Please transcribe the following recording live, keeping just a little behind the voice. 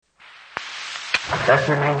Let's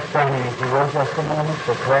remain standing as you will just a moment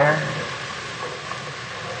for prayer.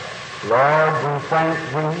 Lord, we thank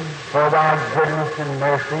Thee for Thy goodness and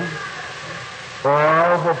mercy. For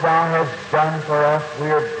all that Thou hast done for us,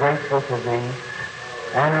 we are grateful to Thee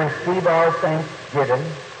and receive our thanksgiving.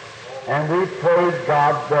 And we pray,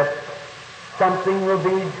 God, that something will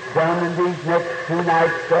be done in these next 2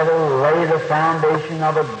 nights that will lay the foundation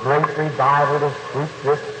of a great revival to sweep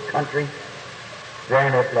this country.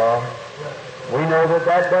 Grant it, Lord. We know that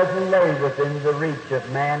that doesn't lay within the reach of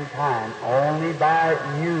mankind, only by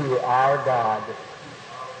You, our God.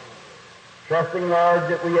 Trusting, Lord,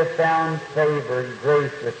 that we have found favor and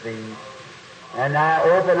grace with Thee. And now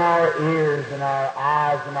open our ears and our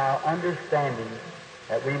eyes and our understanding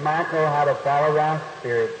that we might know how to follow Thy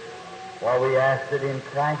Spirit, while we ask it in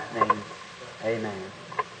Christ's name. Amen.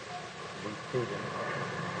 Be seated.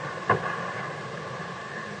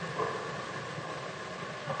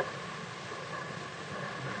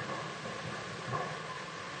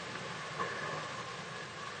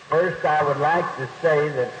 First, I would like to say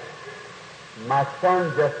that my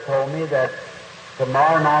son just told me that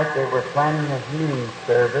tomorrow night they were planning a healing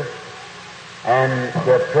service, and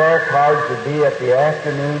the prayer cards would be at the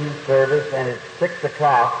afternoon service, and it's 6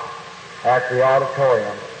 o'clock at the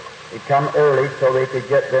auditorium. They come early so they could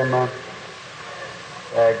get them,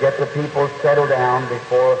 get the people settled down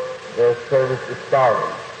before the service is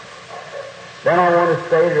started. Then I want to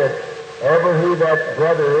say that ever who that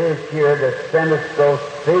brother is here that sent us those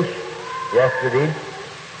fish yesterday,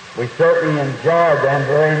 we certainly enjoyed them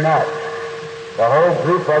very much. The whole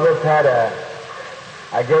group of us had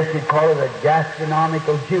I guess you'd call it a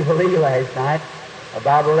gastronomical jubilee last night.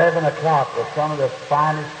 About 11 o'clock was some of the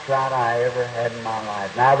finest trout I ever had in my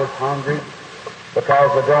life. And I was hungry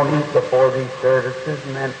because I don't eat before these services,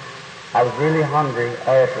 and then I was really hungry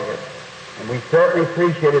afterwards. And we certainly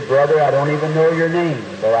appreciate it, brother. I don't even know your name,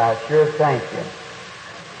 but I sure thank you.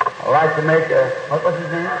 I'd like to make what was his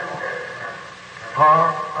name?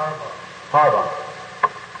 Harbaugh.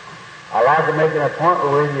 I'd like to make an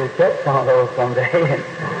appointment with you to check some of those someday.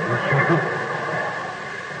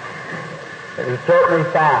 But he's certainly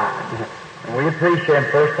fine. And we appreciate him.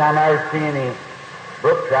 First time I ever seen any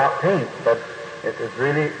brook trout pink, but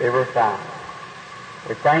they were fine.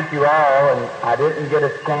 We thank you all, and I didn't get a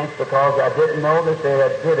chance because I didn't know that they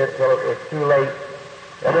had did it till it was too late.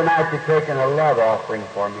 The other night you're taking a love offering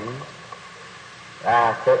for me.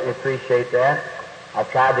 I certainly appreciate that. I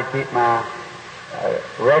tried to keep my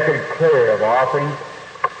record clear of offerings.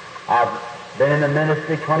 I've been in the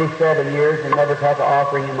ministry 27 years and never took an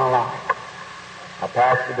offering in my life. I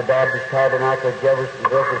pastored the Baptist Tabernacle at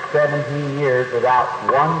Jeffersonville for 17 years without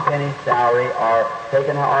 1 penny salary or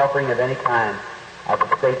taking an offering of any kind. I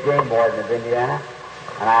was a state game warden of Indiana,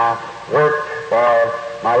 and I worked for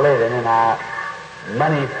my living, and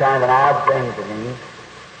money's kind of an odd thing to me.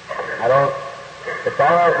 It's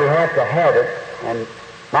all right, we have to have it, and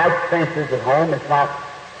my expenses at home, it's not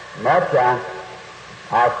much.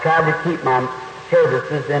 I've tried to keep my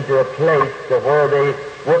services into a place to where they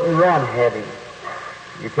wouldn't run heavy.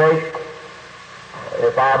 If I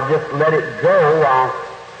just let it go,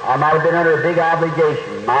 I might have been under a big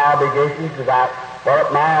obligation. My obligations at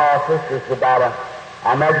my office is about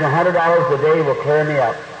I imagine $100 a day will clear me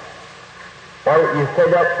up. Well, you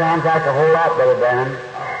say that sounds like a whole lot, Brother Branham.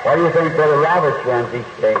 What do you think Brother Roberts runs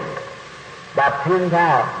each day? About 10,000.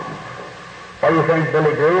 What do you think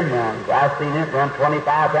Billy Graham runs? I've seen him run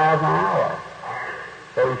 25,000 an hour.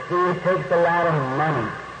 So you see, it takes a lot of money.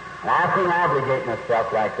 And I can't obligate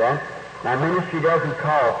myself like that. My ministry doesn't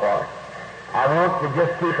call for it. I want to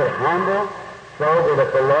just keep it humble so that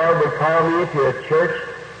if the Lord would call me to a church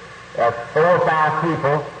of 4 or 5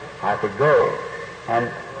 people, I could go.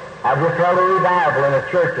 And I just held a revival in a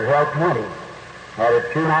church that held 20. Had a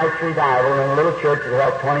 2-night revival in a little church that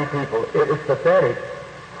held 20 people. It was pathetic.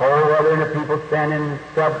 Cold weather and the people standing in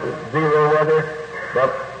sub-zero weather.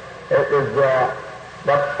 But it was,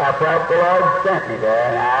 but I felt the Lord sent me there,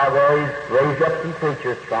 and I've always raised up some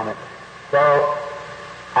preachers from it. So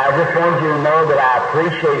I just wanted you to know that I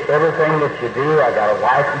appreciate everything that you do. I got a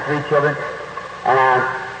wife and 3 children, and I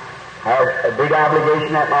have a big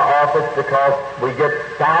obligation at my office because we get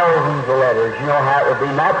thousands of letters. You know how it would be,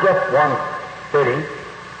 not just one city,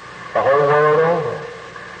 the whole world over.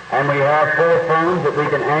 And we have 4 phones that we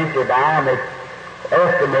can answer by, and it's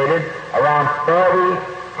estimated around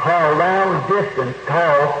 40 long-distance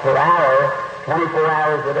calls per hour, 24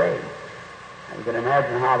 hours a day. You can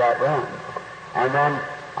imagine how that runs. And then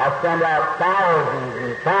I send out thousands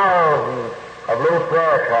and thousands of little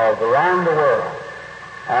prayer calls around the world.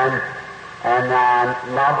 And And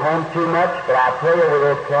not home too much, but I pray over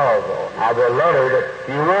those claws, though. Now, the letter, that if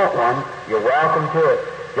you want one, you're welcome to it.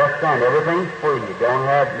 Just send. Everything's free. You don't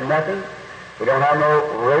have nothing. We don't have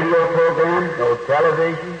no radio programs, no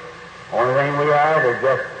television. Only thing we have is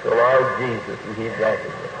just the Lord Jesus and His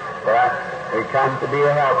message. But we come to be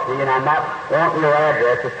a help to you, and I'm not wanting your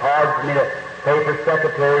address. It's hard for me to pay for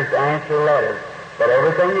secretaries to answer letters. But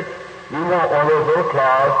everything that you want, one of those little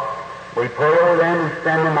claws, we pray over them and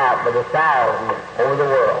send them out by the thousands over the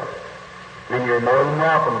world. And you're more than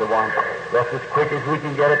welcome to one, just as quick as we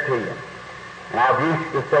can get it to you. And I've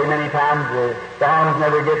used to say many times, the storms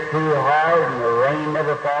never get too hard, and the rain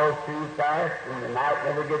never falls too fast, and the night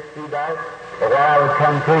never gets too dark. But what I would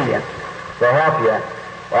come to you to help you,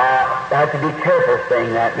 well, I have to be careful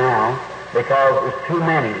saying that now, because there's too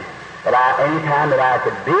many. But any time that I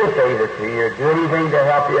could be a favor to you, or do anything to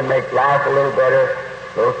help you and make life a little better,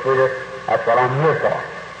 so sweeter, that's what I'm here for.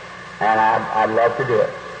 And I'd love to do it.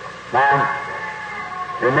 Now,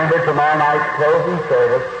 remember tomorrow night's closing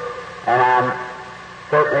service, and I'm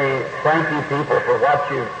certainly thanking people for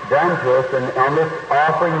what you've done to us. And on this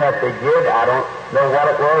offering that they give, I don't know what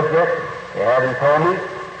it was yet. They haven't told me.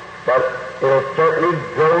 But it'll certainly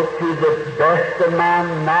go to the best of my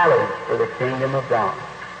knowledge for the kingdom of God.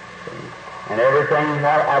 And everything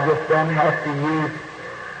that I've just done has to use.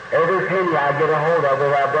 Every penny I get a hold of,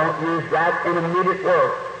 if I don't use that in immediate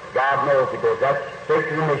work, God knows it goes up straight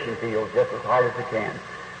to the mission field just as hard as it can.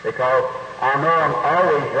 Because I know I'm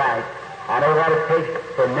always right. I know what it takes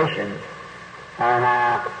for missions. And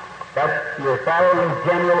that's you're following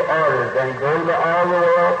general orders, and go to all the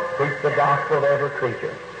world, preach the gospel to every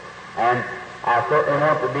creature. And I certainly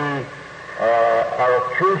want to be a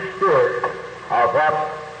true steward of what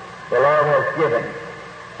the Lord has given.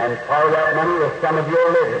 And part of that money was some of your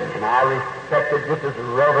living, and I respect it just as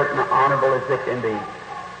reverent and honorable as it can be. I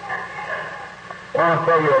want to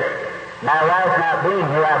tell you, my wife not being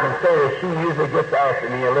here, I can say that she usually gets after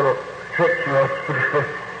me a little trick, you know.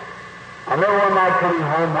 I remember one night coming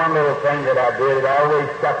home, one little thing that I did, it always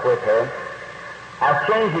stuck with her. I was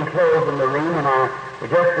changing clothes in the room, and we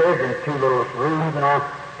just lived in two little rooms, and I was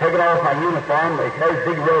taking off my uniform. They carried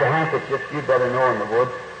big red handkerchiefs, you'd better know in the woods.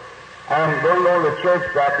 And going over to church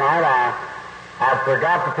that night, I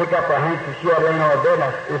forgot to pick up a handkerchief she had laying on her bed, and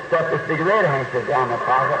I just stuck this big red handkerchief down my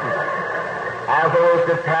pocket. And I was over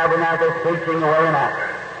to the tabernacle preaching away, and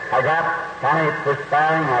I got kind of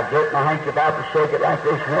perspiring. I jerked my handkerchief out to shake it like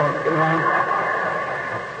this, you know.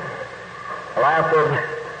 Well, I said,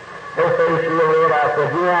 her face real red. I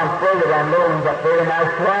said, you know, I'm afraid of them little ones. I'm afraid I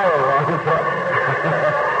might swallow one.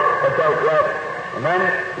 But well, and then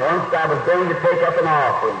once I was going to take up an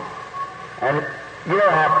offering. And you know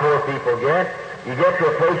how poor people get. You get to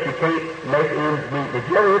a place you can't make ends meet. Did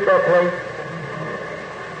you ever hit that place?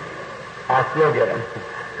 I still get them.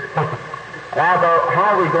 And I thought,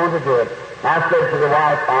 how are we going to do it? And I said to the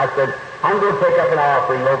wife, I said, I'm going to take up an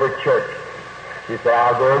offering over at church. She said,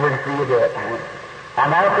 I'll go over and see you do it. And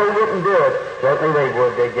now if they wouldn't do it, certainly they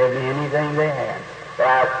would. They'd give me anything they had. But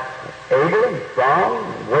I was able and strong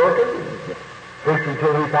and working and preaching 2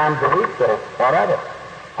 or 3 times a week, so whatever.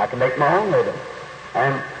 I can make my own living.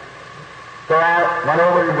 And so I went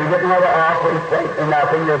over and we didn't have an offering plate or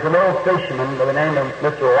nothing. There's an old fisherman by the name of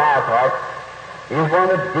Mr. Weishart. He was one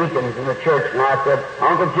of the deacons in the church. And I said,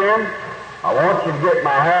 Uncle Jim, I want you to get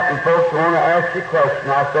my hat, and folks want to ask you a question.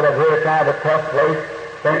 I said, I've here kind of a tough place.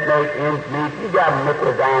 Can't make ends meet. You got a nickel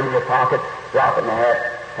or dime in your pocket, drop in the hat,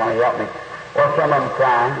 kind of help me. Or some of them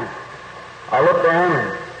crying. I looked down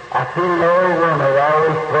and I seen an old woman who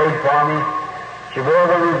always prayed for me. She wore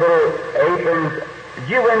one of these little aprons.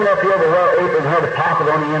 Did you ring up here to wear an apron and had a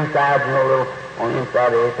pocket on the inside, you know, little on the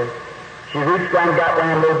inside of the apron? She reached down and got one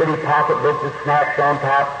of them little bitty pocketbooks with snacks on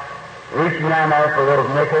top, reaching down there for little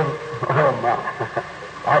nickels. Oh, my.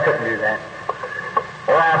 I couldn't do that.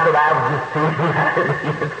 Well, I said, I was just teasing.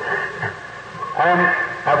 And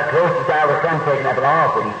as close as I was from taking up an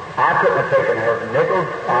offering, I couldn't have taken her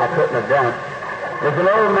nickels. I couldn't have done it. There's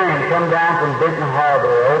an old man come down from Benton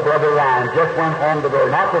Harbor, old Brother Ryan, just went home to go.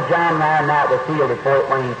 Not the John Ryan out the field at Fort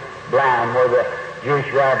Wayne blind where the Jewish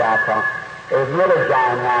rabbi taught. There was another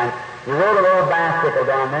John Ryan. He rode an old bicycle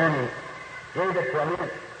down there and he gave it to me.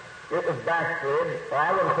 It was backslid. Well,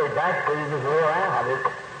 I wouldn't say backslid, it was wore out.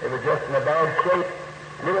 It was just in a bad shape.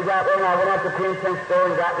 And it was out there, and I went up to the 10-cent store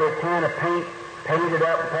and got me a can of paint, painted it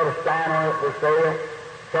up and put a sign on it for sale.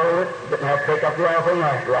 Sold it, didn't have to take up the offering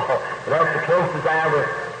after all. But that's the closest I ever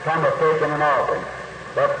come of taking an offering.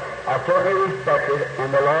 But I certainly respect it,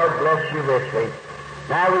 and the Lord bless you richly.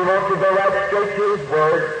 Now we want to go right straight to His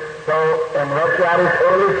Word, so, and let's get out as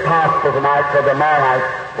early as possible tonight, for tomorrow night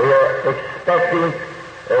we are expecting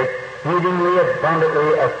exceedingly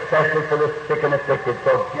abundantly, especially for the sick and afflicted.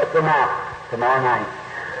 So get them out tomorrow night.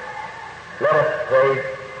 Let us pray.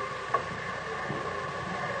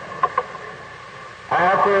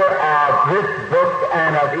 Author of this book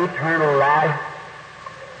and of eternal life,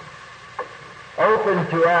 open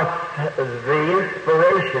to us the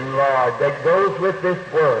inspiration, Lord, that goes with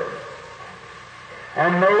this Word.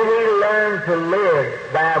 And may we learn to live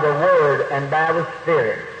by the Word and by the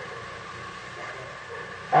Spirit.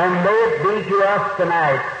 And may it be to us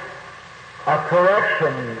tonight a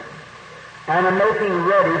correction and a making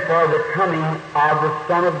ready for the coming of the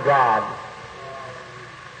Son of God.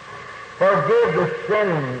 Forgive the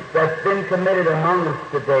sin that's been committed among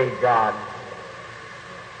us today, God.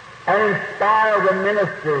 And inspire the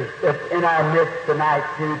ministers that's in our midst tonight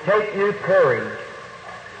to take new courage.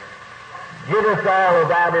 Give us all of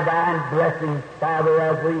thy divine blessings, Father,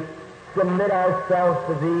 as we submit ourselves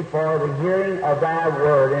to Thee for the hearing of Thy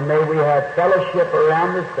Word, and may we have fellowship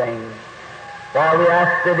around the same. For we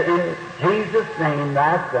ask it in Jesus' name,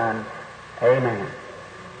 Thy Son. Amen.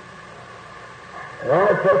 I want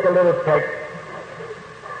to take a little text,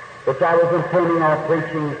 which I was intending on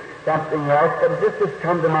preaching something else, but this has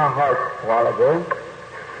come to my heart a while ago.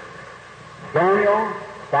 Daniel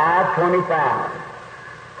 5:25.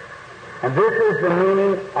 And this is the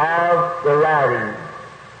meaning of the writing.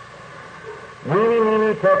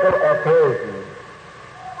 Mene tekel upharsin.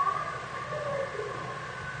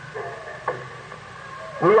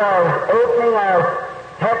 We are opening our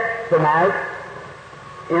text tonight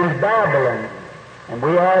in Babylon, and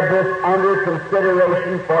we have this under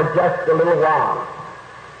consideration for just a little while.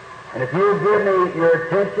 And if you give me your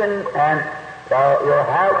attention and your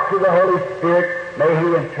heart to the Holy Spirit, may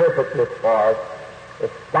He interpret this for us.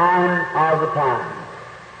 It's sign of the time.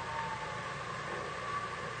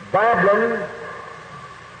 Babylon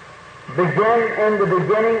began in the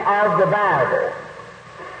beginning of the Bible.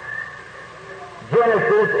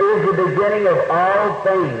 Genesis is the beginning of all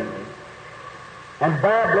things. And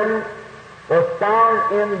Babylon was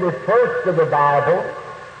found in the first of the Bible,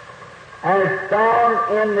 and it's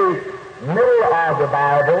found in the middle of the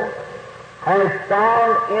Bible, and it's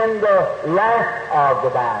found in the last of the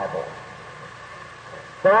Bible.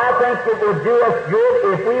 So I think it would do us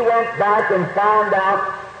good if we went back and found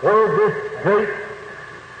out where this great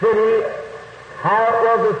city, how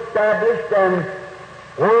it was established, and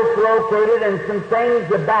where it's located, and some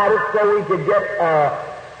things about it, so we could get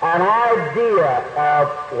an idea of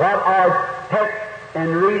what our text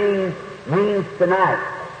and reading means tonight.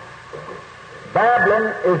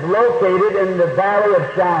 Babylon is located in the valley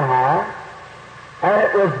of Shanghai, and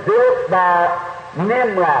it was built by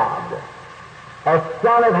Nimrod, a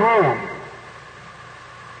son of Ham.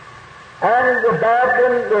 And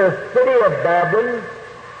the city of Babylon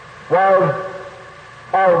was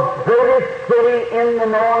the greatest city in the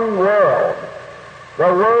known world.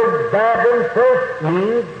 The word Babylon first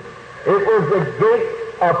means it was the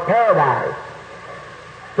gate of paradise.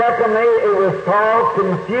 Secondly, it was called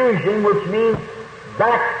confusion, which means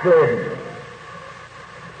backsliding.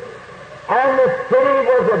 And the city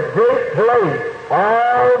was a great place.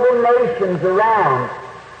 All the nations around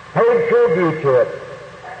paid tribute to it.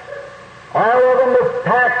 All of them was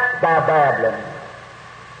taxed by Babylon.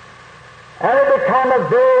 And it became a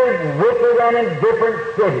very wicked and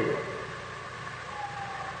indifferent city.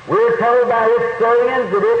 We're told by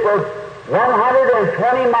historians that it was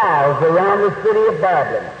 120 miles around the city of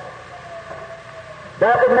Babylon.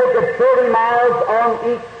 That would make it 30 miles on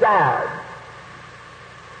each side.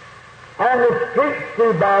 And the streets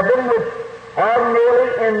through Babylon, which ordinarily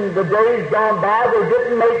in the days gone by, they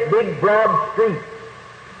didn't make big, broad streets.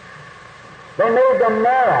 They made them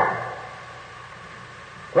narrow.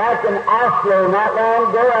 Like in Oslo, not long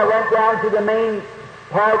ago, I went down to the main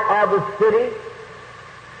part of the city,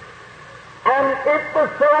 and it was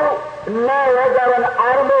so narrow that an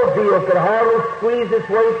automobile could hardly squeeze its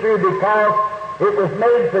way through, because it was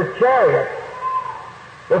made for chariots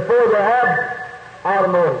before they had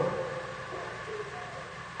automobiles.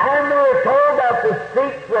 And they were told that the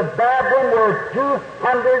streets of Babylon were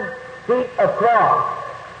 200 feet across.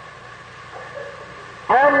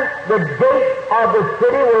 And the gates of the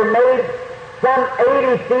city were made some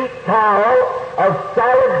 80 feet tall of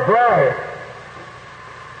solid brass.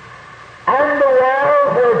 And the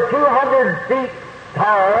walls were 200 feet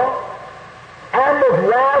tall, and was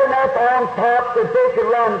wide enough on top that they could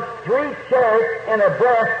run 3 chariots in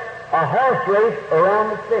abreast, a horse race around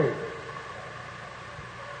the city.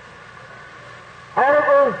 And it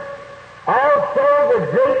was also the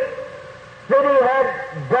great city had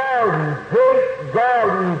gardens, great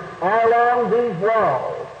gardens all along these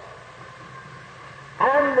walls.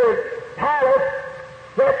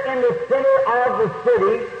 there in the center of the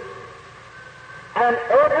city, and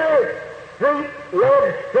every street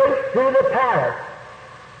led straight to the palace.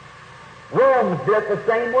 Rome's built the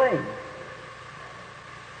same way,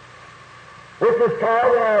 which is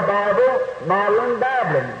called in our Bible modern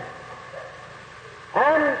Babylon.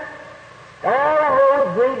 And all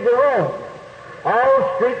roads lead to Rome.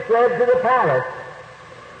 All streets led to the palace.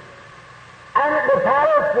 And the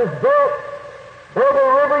palace was built where the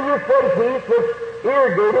river Euphrates, which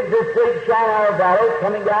irrigated this great Shinar Valley,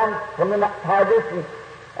 coming down from the Tigris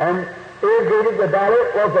and irrigated the valley,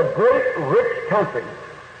 was a great rich country.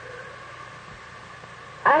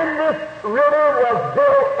 And this river was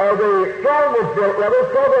built, or the throne was built, rather,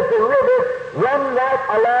 so that the river ran right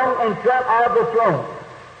along in front of the throne.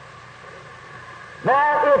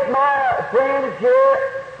 Now, if my friends here,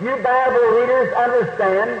 you Bible readers,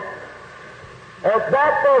 understand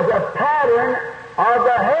that was a pattern of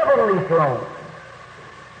the heavenly throne.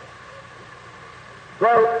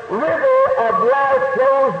 The river of life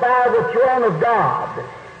flows by the throne of God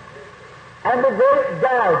and the great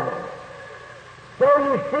garden. So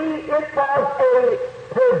you see, it was a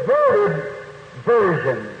perverted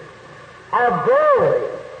version of glory,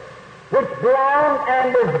 which belonged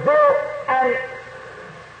and was built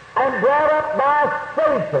and brought up by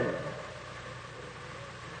Satan.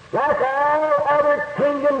 Like all other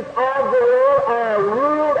kingdoms of the world are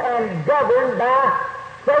ruled and governed by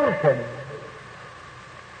Satan.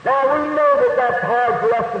 Now we know that that's hard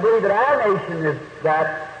for us to believe that our nation is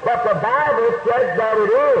that, but the Bible says that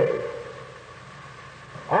it is.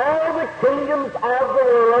 All the kingdoms of the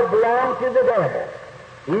world belong to the devil.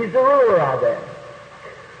 He's the ruler of them.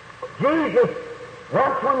 Jesus,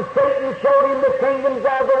 once when Satan showed him the kingdoms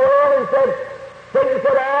of the world and Satan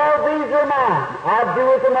said, all these are mine. I'll do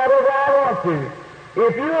with them whatever I want to.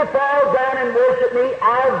 If you will fall down and worship me,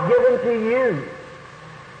 I'll give them to you.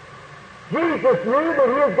 Jesus knew that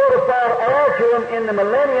he was going to fall heir to him in the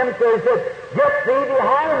millennium, so he said, get thee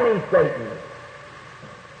behind me, Satan.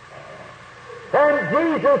 When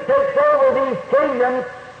Jesus takes over these kingdoms,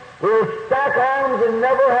 we'll stack arms and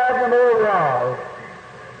never have no more wars.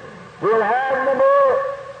 We'll have no more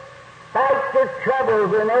fights or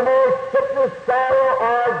troubles, or no more sickness, sorrow,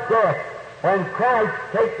 or death. When Christ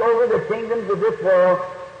takes over the kingdoms of this world,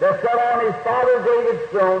 they're set on his father David's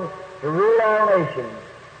throne to rule all nations.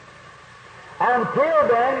 Until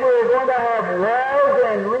then, we're going to have wars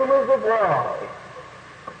and rumors of wars,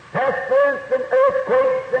 pestilence and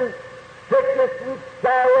earthquakes and sickness and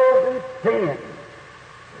sorrows and sin.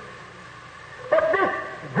 But this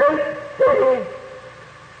great city,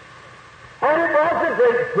 and it was a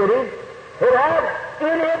great city, it had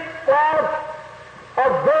in it was a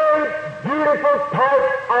very beautiful type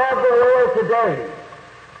of the world today.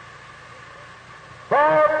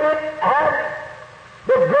 For it had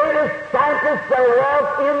the greatest scientist there was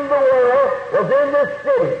in the world was in this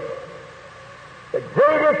city. The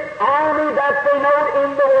greatest army that they know in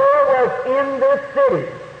the world was in this city.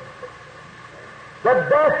 The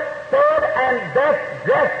best fed and best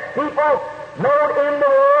dressed people known in the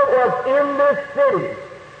world was in this city.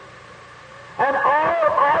 And all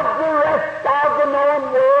of the rest of the known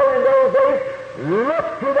world in those days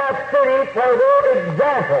looked to that city for their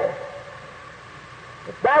example.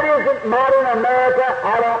 If that isn't modern America,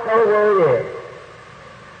 I don't know where it is.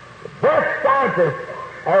 The best scientists,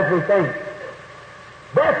 as we think,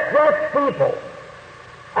 best dressed people,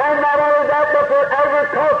 and not only that, but their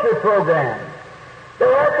agriculture program.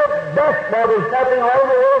 They have the best, well, there's nothing all in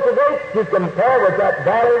the world today to compare with that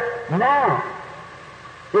valley now.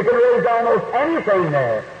 You can raise almost anything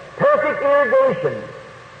there. Perfect irrigation.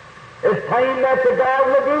 It's claimed that the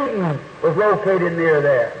Garden of Eden was located near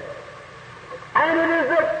there. And it is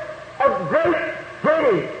a great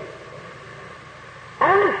city.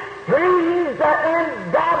 And it's strange that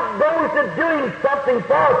when God goes to doing something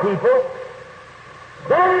for people,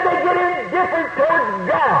 then they get indifferent towards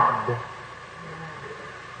God.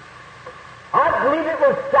 I believe it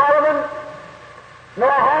was Solomon. No,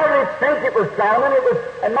 I hardly think it was Solomon.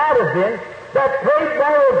 It might have been that prayed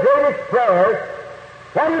one of the greatest prayers.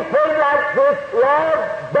 When he prayed like this, Lord,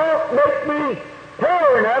 don't make me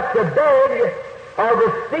poor enough to beg or to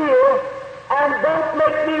steal, and don't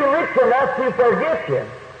make me rich enough to forget you.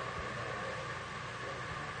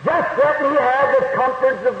 Just let me have the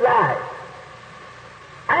comforts of life.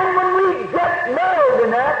 And when we get more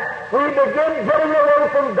than that, we begin getting away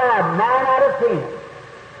from God, 9 out of 10.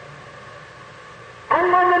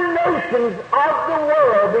 And when the nations of the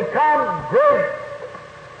world become great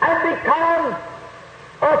and become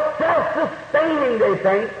self-sustaining, they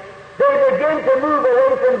think, they begin to move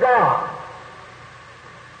away from God.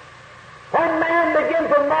 When man sin began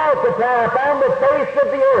to multiply upon the face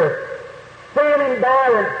of the earth. Sin and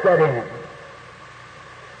violence set in.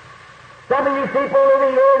 Some of you people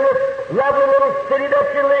living here in this lovely little city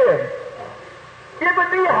that you live, it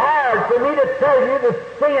would be hard for me to tell you the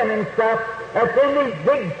sin and stuff that's in these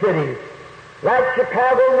big cities, like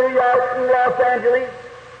Chicago, New York, and Los Angeles.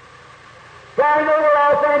 Flying over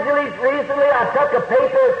Los Angeles recently, I took a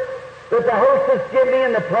paper that the hostess gave me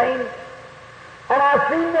in the plane, and I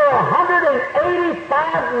seen there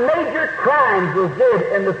 185 major crimes was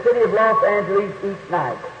did in the city of Los Angeles each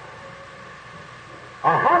night.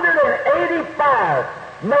 185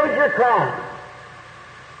 major crimes.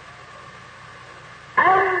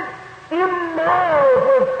 And immorals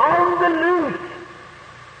was on the loose.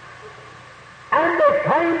 And they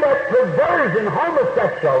claim that perversion,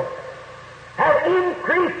 homosexual, have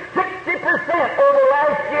increased 60% over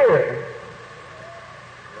last year.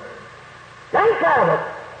 Think of it.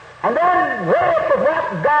 And then read of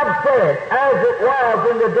what God said, as it was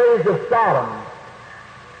in the days of Sodom.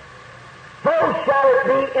 So shall it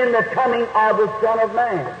be in the coming of the Son of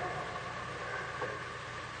Man.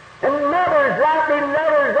 And mothers write me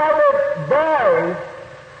letters of their boys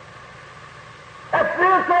that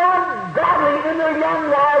feel so ungodly in their young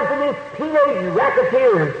lives and these teenage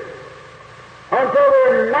racketeers until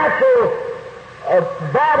their natural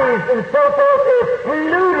bodies and so forth is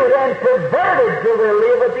polluted and perverted till they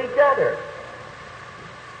live with each other.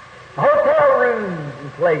 Hotel rooms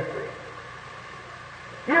and places.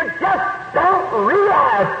 You just don't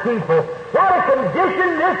realize, people, what a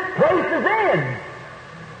condition this place is in.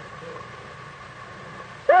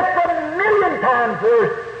 It's a million times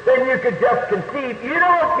worse than you could just conceive. You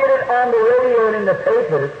don't get it on the radio and in the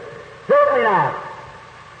papers. Certainly not.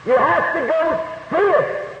 You have to go see it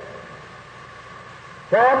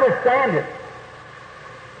to understand it.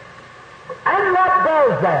 And what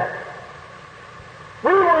does that?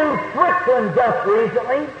 We were in Switzerland just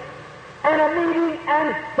recently, and a meeting,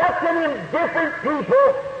 and such an indifferent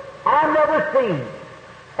people I've never seen.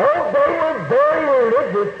 Oh, they were very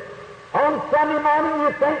religious. On Sunday morning,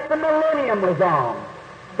 you think the millennium was on.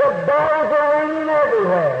 The bells are ringing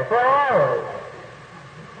everywhere for hours.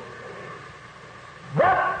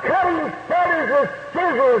 But cutting feathers with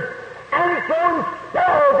scissors and throwing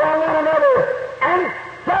spells on one another, and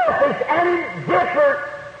selfish and indifferent.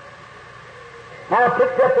 I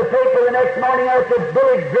picked up the paper the next morning after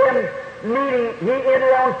Billy Grimm's meeting. He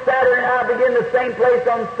ended on Saturday, and I began the same place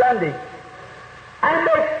on Sunday. And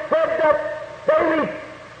they said that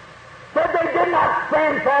they did not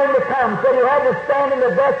stand for him to come. Said he had to stand in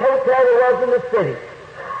the best hotel there was in the city.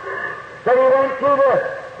 Said he went through the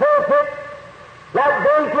pulpit like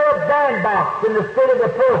going through a bandbox in the seat of the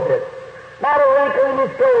pulpit. Not a wrinkle in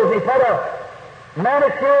his clothes. He put a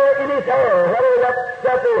manicure in his hair, whatever that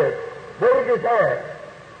stuff is. Braided his hair.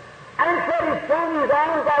 And said he swung his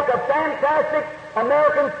arms like a fantastic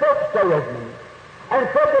American silk salesman. And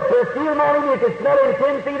said the perfume on him, you could smell him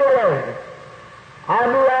 10 feet away. I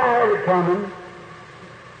knew I had it coming.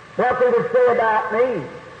 What they would say about me.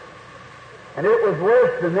 And it was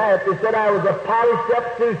worse than that. They said I was a polished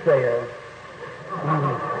up soothsayer.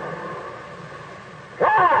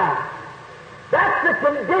 Why? That's the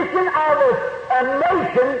condition of a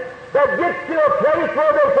nation that gets to a place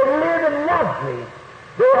where they can live in luxury.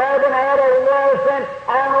 They haven't had a war since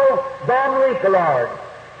Arnold von Rickelard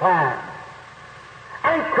time.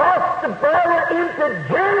 And crossed the border into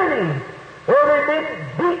Germany, where they've been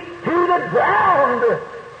beat to the ground.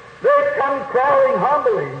 They come crawling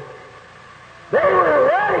humbly. They were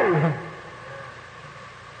ready.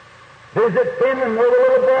 Visit Finland, where the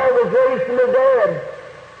little boy was raised from the dead.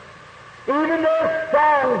 Even their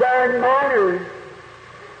songs are in minors.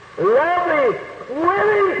 Lovely,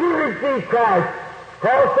 willing to receive Christ.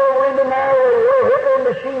 Cross over into Norway, where Hitler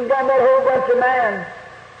machine gunned that whole bunch of men.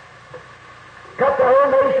 Cut the whole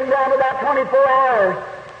nation down to about 24 hours.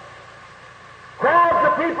 Crowds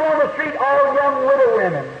of people on the street, all young widow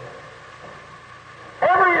women.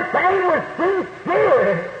 Everything was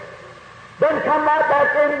sincere. Then come right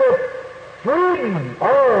back into Sweden.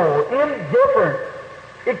 Oh, indifferent.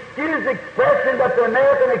 Excuse the expression, but the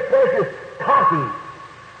American expression is cocky.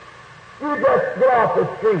 You just get off the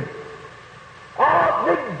street. All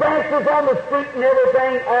big dances on the street and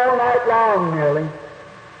everything all night long, nearly.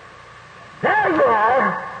 There you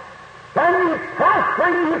are. When you prosper,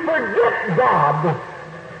 you forget God.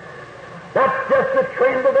 That's just the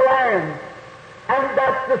trend of the land. And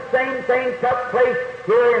that's the same thing took place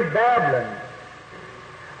here in Babylon.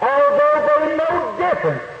 Although they know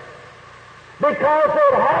different, because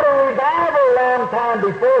they'd had a revival a long time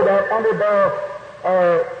before that under the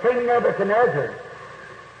King Nebuchadnezzar.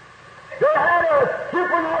 They had a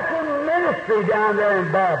supernatural ministry down there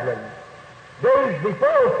in Babylon. Days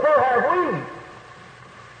before, so have we.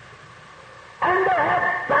 And they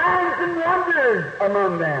had signs and wonders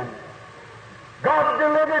among them. God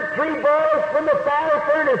delivered 3 boys from the fire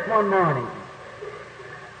furnace one morning.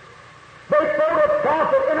 They threw a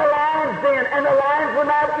prophet in a lion's den, and the lions were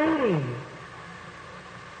not eating.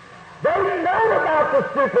 They know about the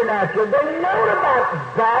supernatural. They know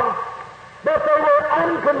about God, but they were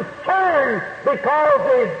unconcerned because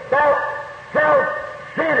they felt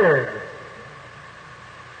self-centered,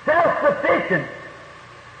 self-sufficient.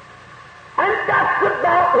 And that's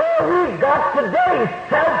about where we got today,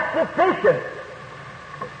 self-sufficient.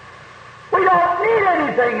 We don't need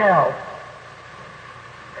anything else.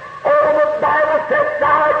 Oh, the Bible says,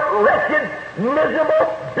 thou art wretched, miserable,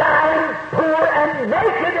 dying, poor, and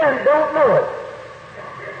naked, and don't know it.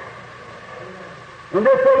 In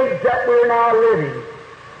this age that we're now living.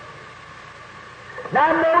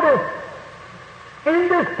 Now notice, in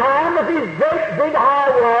this time with these great big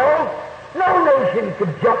high walls, no nation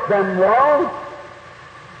could jump them walls.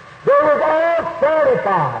 They was all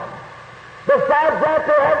fortified. Besides that,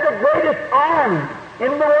 they had the greatest army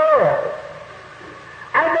in the world.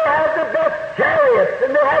 And they had the best chariots,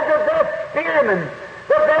 and they had the best spearmen,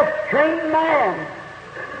 the best trained men.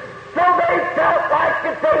 So they felt like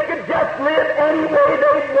that they could just live any way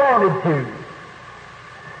they wanted to.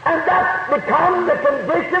 And that's become the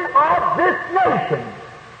condition of this nation.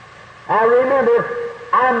 I remember,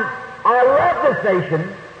 I love this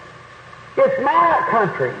nation. It's my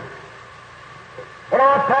country. When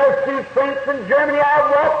I passed through France and Germany, I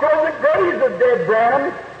walked over the graves of dead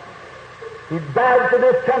Branham. He died for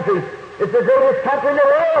this country. It's the greatest country in the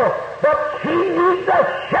world. But she needs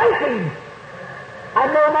a shaking.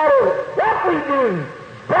 And no matter what we do,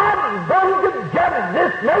 God's going to judge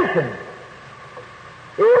this nation.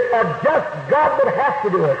 If a just God would have to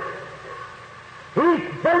do it. He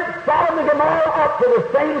burnt Sodom and Gomorrah up for the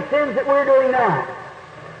same sins that we're doing now.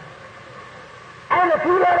 And if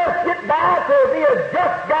He let us get by to be a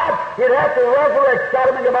just God, He'd have to resurrect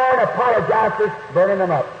Sodom and Gomorrah and apologize for burning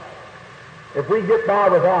them up. If we get by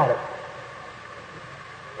without it.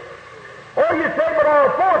 Or you say, but our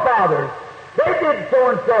forefathers, they did so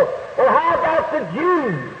and so. Well, how about the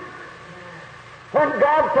Jews? When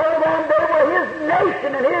God told them they were His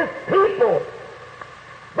nation and His people.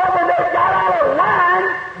 But when they got out of line,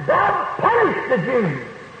 God punished the Jews.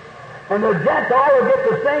 And the Gentiles will get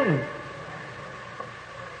the same.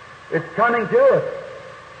 It's coming to us.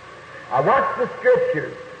 I watch the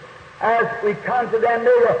Scriptures as we come to them,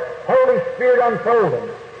 there's the Holy Spirit unfolding.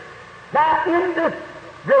 Now, in this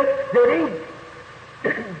great city,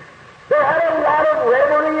 there had a lot of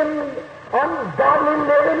revelry and ungodly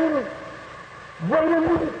living and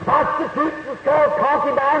women, prostitutes, it's called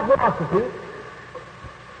concubines and prostitutes,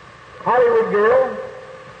 Hollywood girls,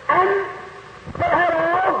 and they had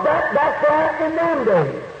all that back there in them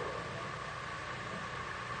days.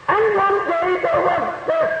 And one day there was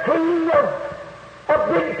the king of a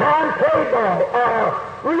big-time playboy,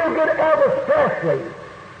 real good Elvis Presley.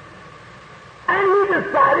 And he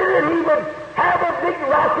decided that he would have a big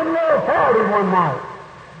rock and roll party one night.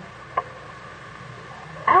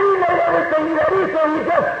 And he made everything ready, so he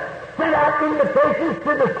just sent out invitations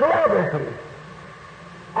to the celebrities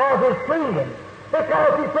of his kingdom.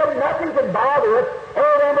 Because he said nothing could bother us,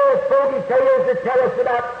 all them old fogey tales that tell us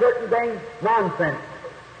about certain things, nonsense.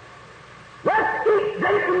 Let's eat,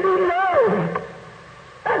 drink, and be merry.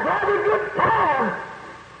 Let's have a good time.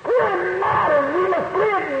 We're modern. We must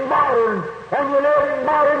live modern. When you live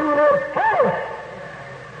modern, you live first.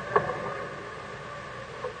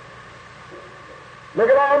 Look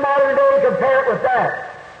at our modern day and compare it with that.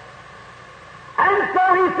 And so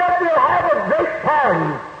he said we'll have a great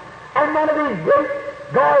party in one of these great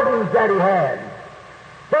gardens that he had.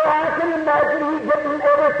 So I can imagine he getting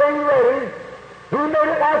everything ready. He made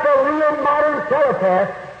it like a real modern telepath.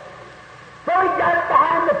 So he got it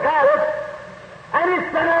behind the palace, and he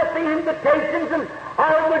sent out the invitations, and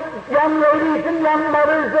all the young ladies and young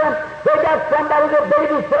mothers, they got somebody to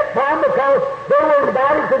babysit for them because they were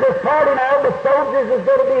invited to this party, and all the soldiers was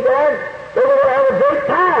going to be there. They were going to have a great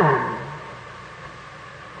time.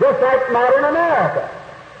 Just like modern America.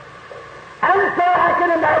 And so I can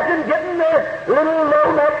imagine getting their little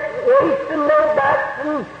low-neck waist and low backs,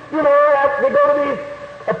 and, you know, like they go to these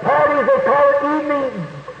parties, they call it evening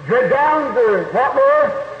dragons or what more.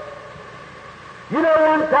 You know,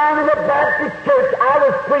 one time in the Baptist church I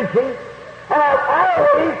was preaching, and I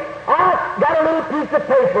got a little piece of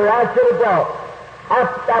paper I should have brought. I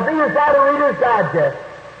think it's out of Reader's Digest.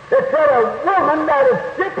 that said a woman that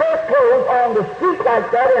would strip her clothes on the street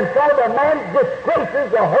like that in front of a man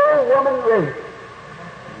disgraces the whole woman race.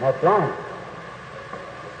 And that's right.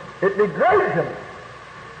 It degrades them.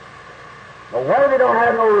 No wonder they don't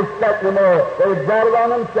have no respect anymore. They brought it on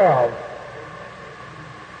themselves.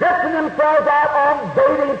 Dressing themselves out on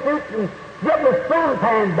bathing suits and getting the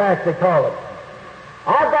suntan back, they call it.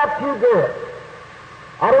 I've got to do it.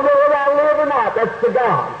 I don't know whether I live or not. That's to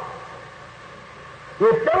God.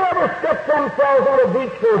 If they ever stick themselves on a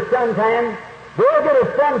beach for a suntan, they'll get a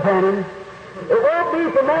suntanning. It won't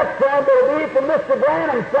be from that sun, but it'll be from Mr.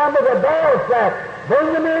 Branham's son with a barrel strap.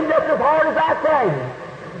 Bring them in just as hard as I can.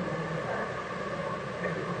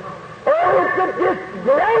 Oh, it's a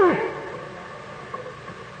disgrace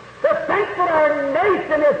to think that our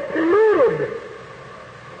nation is polluted.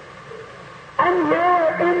 And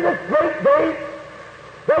here in this great day,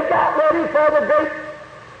 they got ready for the great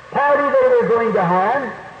party they were going to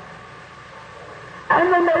have.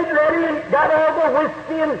 And they made ready and got all the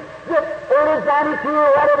whiskey and the early 92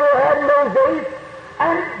 or whatever they had in those days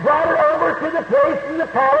and brought it over to the place in the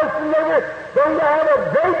palace, and they were going to have a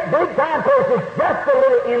great big time. Of course, it's just a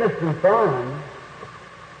little innocent fun.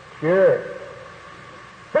 Sure.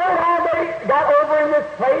 So now they got over in this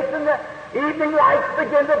place, and the evening lights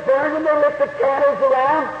began to burn, and they lit the candles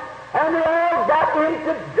around, and they all got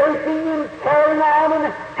into drinking and carrying on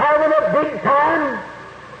and having a big time.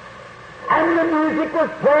 And the music was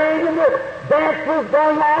playing, and the dance was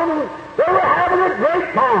going on, and they were having a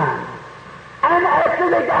great time. And after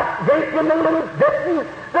they got drinking a little bit, and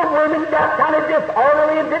the women got kind of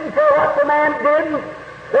disorderly and didn't care what the man did, and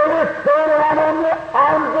they were thrown around on the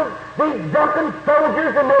arms of these drunken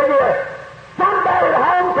soldiers, and maybe somebody at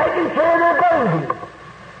home taking care of their babies.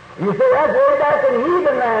 You say, that's way back in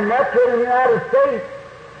heathen land, that's here in the United States.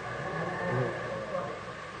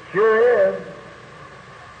 Sure is.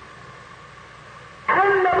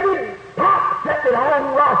 And maybe Pop sitting at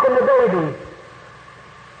home rocking the baby,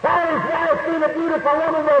 while his wife, being a beautiful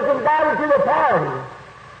woman, was invited to the party.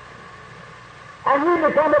 And he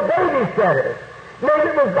become a babysitter. Maybe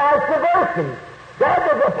it was vice versa. Dad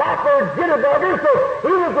was a popular jitterbugger, so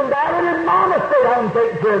he was invited, and Mama stayed home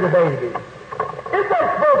taking care of the baby. It goes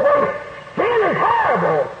both ways. Sin is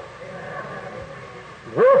horrible.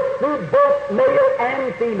 Worse to both male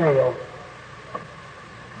and female.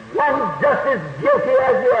 One just as guilty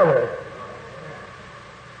as the other.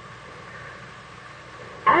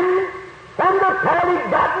 And when the party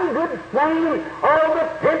got in good swing, all the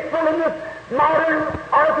pencil and the modern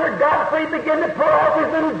Arthur Godfrey began to pull off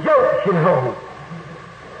his little jokes, you know.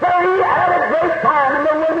 So he had a great time, and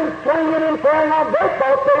the women swinging and carrying on. They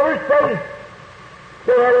thought they were safe.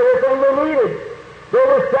 They had everything they needed. They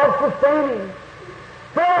were self-sustaining.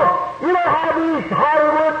 So, you know how these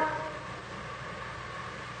Hollywood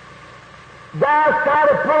guys try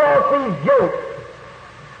to pull off these jokes?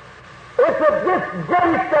 It's a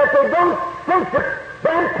disgrace that they don't censor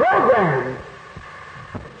them programs.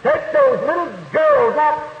 Take those little girls,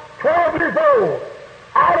 not 12 years old,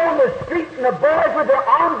 out on the street, and the boys with their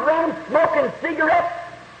arms around them smoking cigarettes,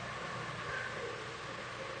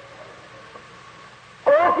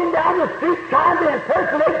 walking down the street trying to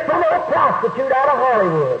impersonate some old prostitute out of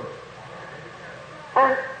Hollywood.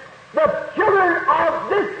 And the children of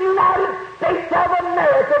this United States of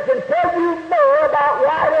America can tell you more about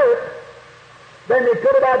White Earth than they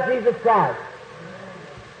could about Jesus Christ.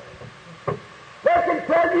 They can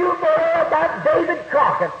tell you more about David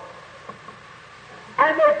Crockett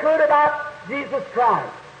and they could about Jesus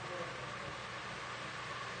Christ.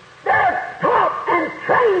 They're taught and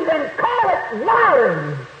trained and call it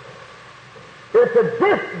modern. It's a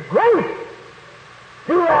disgrace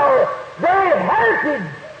to our very heritage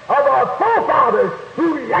of our forefathers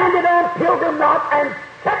who landed on Pilgrim Rock and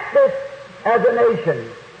kept this as a nation.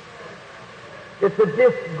 It's a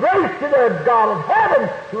disgrace to the God of heaven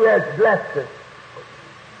who has blessed us.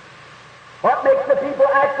 What makes the people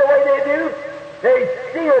act the way they do? They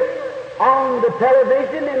see it on the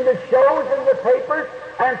television, in the shows, in the papers,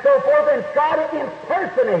 and so forth, and try to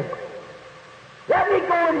impersonate. Let me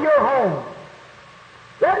go into your home.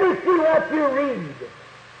 Let me see what you read.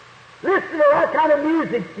 Listen to what kind of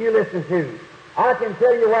music you listen to. I can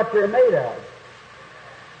tell you what they're made of.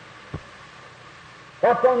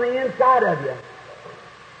 What's on the inside of you.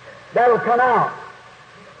 That'll come out.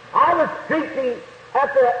 I was preaching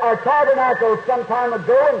at our tabernacle some time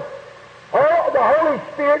ago, and the Holy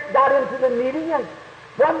Spirit got into the meeting, and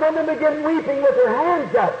one woman began weeping with her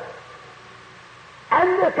hands up.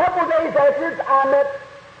 And a couple of days afterwards, I met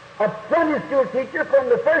a Sunday school teacher from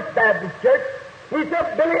the First Baptist Church. He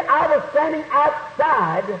said, Billy, I was standing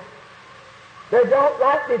outside They don't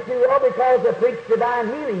like me too well because I preach divine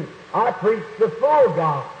healing. I preach the full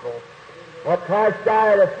gospel. What Christ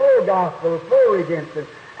died, a full gospel, a full redemption.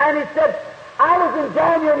 And he said, I was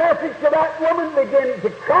enjoying your message till that woman began to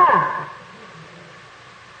cry.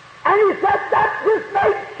 And he said, that just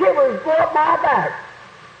made shivers go up my back.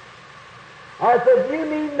 I said, you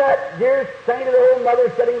mean that dear saint of the old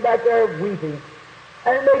mother sitting back there weeping?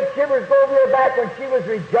 And it made shivers go over your back when she was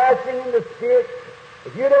rejoicing in the Spirit.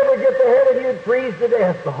 If you'd ever get to heaven, you'd freeze to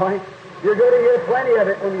death, boy. You're going to hear plenty of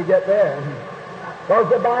it when you get there. Because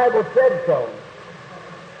the Bible said so.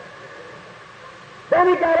 Then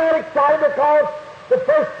he got all excited because the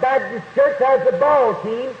First Baptist Church has a ball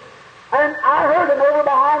team. And I heard him over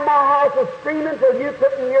behind my house was screaming till you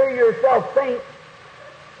couldn't hear yourself think.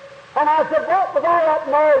 And I said, what was all that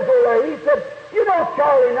noise over there? He said, you know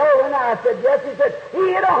Charlie Nolan? I said, yes. He said,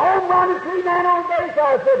 he hit a home run and 3-man on base.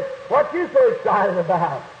 I said, what you so excited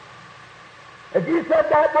about? If you said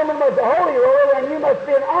that woman was a holy roller, then you must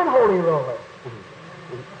be an unholy roller.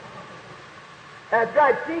 That's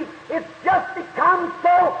right. See, it's just become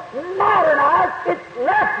so modernized, it's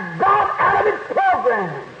left God out of its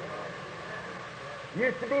program.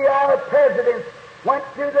 Used to be our presidents went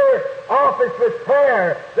to their office with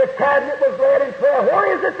prayer. The cabinet was led in prayer.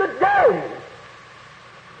 Where is it today?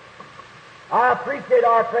 I appreciate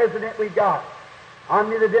our president we got. I'm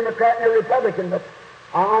neither Democrat nor Republican, but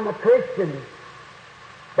I'm a Christian.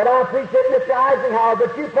 But I appreciate Mr. Eisenhower,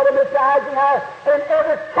 but you put a Mr. Eisenhower in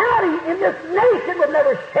every county in this nation would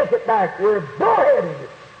never shake it back. We're bullheaded.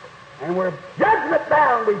 And we're judgment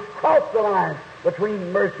bound. We've crossed the line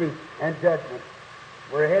between mercy and judgment.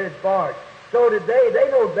 We're headed for it. So did they.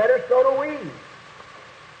 They know better, so do we.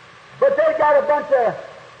 But they got a bunch of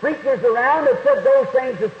preachers around that said those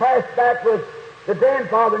things was passed back with the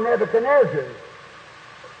grandfather Nebuchadnezzar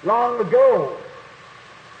long ago.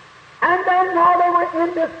 And then while they were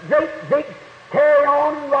in this great big carry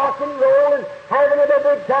on and rock and roll and having it a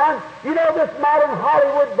big time, you know this modern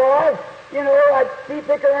Hollywood boy, you know, like Steve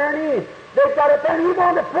Picker Ernie, they've got it there, and he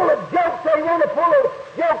wanted to pull a joke, so he wanted to pull a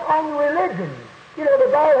joke on religion. You know,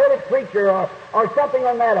 the bald-headed preacher or something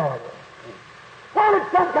on that order.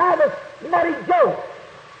 Wanted some kind of a nutty joke.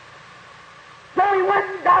 So he went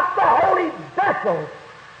and got the holy vessels,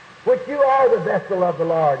 which you are the vessel of the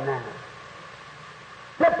Lord now,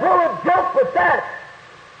 to pull a joke with that.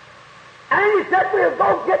 And he said, we'll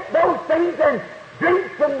go get those things and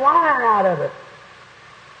drink some wine out of it.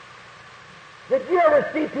 Did you ever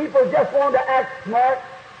see people just want to act smart?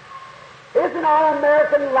 Isn't our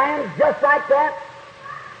American land just like that?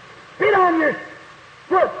 Spit on your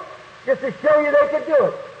foot just to show you they could do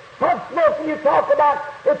it. Puff smoke and you talk about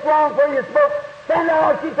it's wrong for you to smoke. Stand there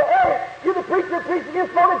and she say, hey, you the preacher preaching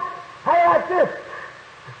against smoking? How you like this?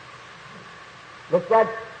 Looks like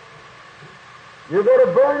you're going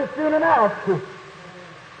to burn soon enough.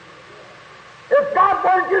 If God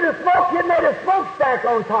burned you to smoke, He'd made a smokestack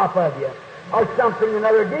on top of you or something or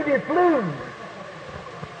another, give you flu.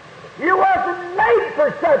 You wasn't made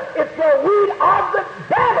for such. It's the weed of the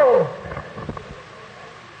devil.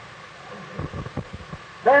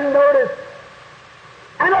 Then notice,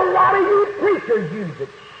 and a lot of you preachers use it.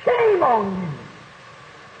 Shame on you.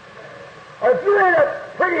 Or if you're in a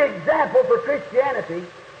pretty example for Christianity,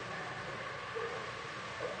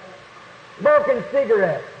 smoking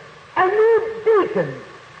cigarettes, and you deacons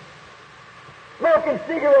smoking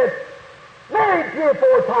cigarettes, married 3 or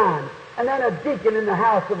 4 times, and then a deacon in the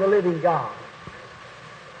house of the living God.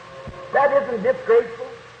 That isn't disgraceful.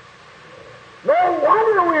 No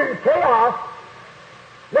wonder we're in chaos.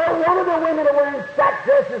 No wonder the women are wearing sack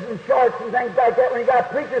dresses and shorts and things like that when you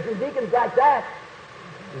got preachers and deacons like that.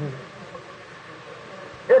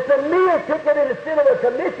 It's a meal ticket instead of a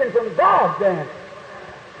commission from God then.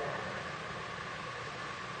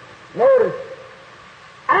 Notice.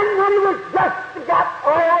 And when he was just got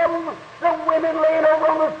all the women laying over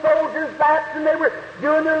on the soldiers' backs and they were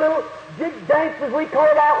doing their little jig dances, we call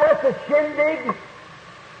it out west a shindig.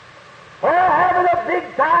 Well, having a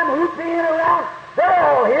big time hooping around. They're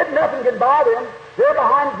all hid, nothing can bother them. They're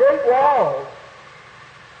behind great walls.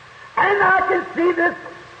 And I can see this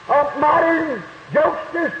modern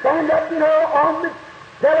jokester stand up, you know, on the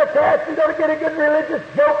telecast and go to get a good religious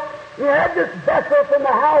joke. He had this vessel from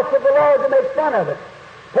the house of the Lord to make fun of it.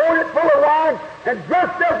 Poured it full of wine, and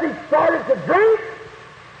just as he started to drink,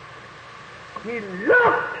 he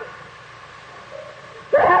looked.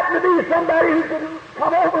 There happened to be somebody who could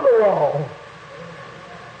come over the wall.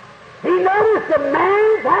 He noticed a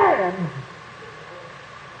man's hand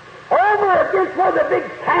over against where the big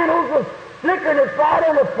candles was flickering its light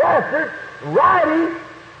on the plaster, writing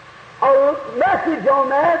a message on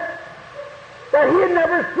that. that he had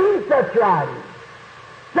never seen such writing.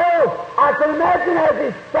 So I can imagine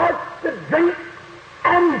as he starts to drink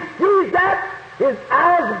and he sees that, his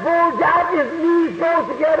eyes bulge out, his knees go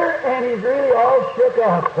together, and he's really all shook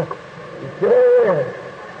up. He sure is.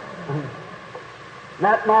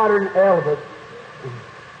 That modern Elvis.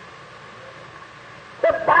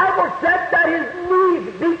 The Bible said that his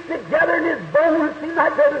knees beat together and his bones seemed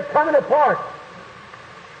like they was coming apart.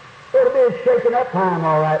 It'll be a shaking up time,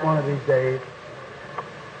 all right, one of these days.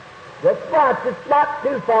 Just watch, it's not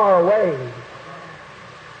too far away.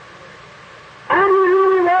 And he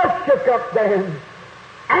really was shook up then.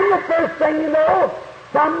 And the first thing you know,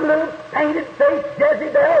 some little painted-faced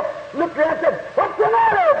Jezebel looked around and said, "What's the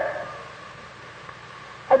matter?"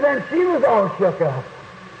 And then she was all shook up.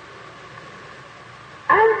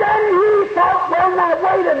 And then he thought, well, now,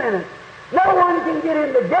 wait a minute. No one can get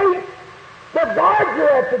in the gate. The guards are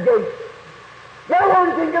at the gate. No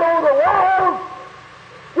one can get over the walls.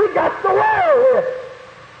 We got the wall here.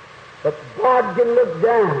 But God can look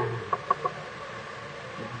down.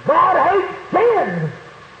 God hates sin.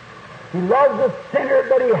 He loves the sinner,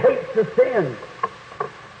 but he hates the sin.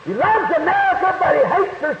 He loves America, but he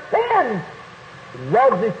hates the sin. He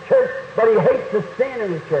loves his church, but he hates the sin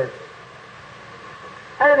in the church.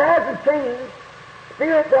 And it hasn't changed.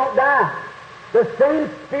 Spirit don't die. The same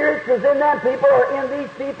spirits as in them people are in these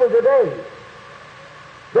people today.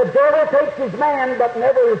 The devil takes his man, but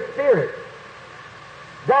never his spirit.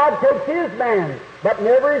 God takes his man, but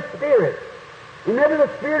never his spirit. Remember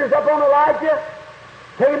the Spirit is up on Elijah,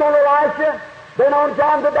 came on Elisha, then on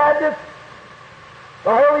John the Baptist.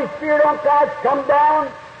 The Holy Spirit on Christ come down.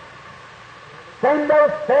 Same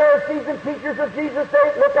those Pharisees and teachers of Jesus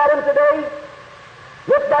say, look at them today.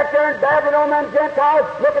 Look back there and babbling on them Gentiles.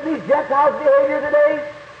 Look at these Gentiles' behavior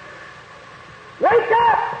today. Wake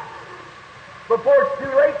up! Before it's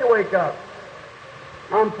too late to wake up.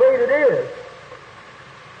 I'm afraid it is.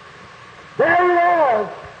 There he was.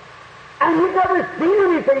 And he'd never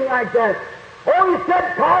seen anything like that. Oh, he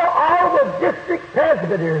said, call all the district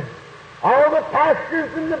presbyters, all the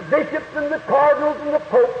pastors and the bishops and the cardinals and the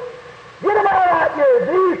popes. Get them all out here.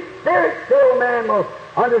 These spirit-filled men will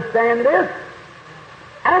understand this.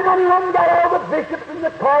 And when he went and got all the bishops and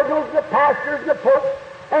the cardinals and the pastors and the popes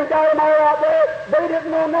and got them all out there, they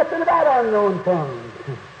didn't know nothing about unknown tongues,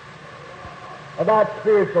 about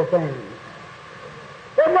spiritual things.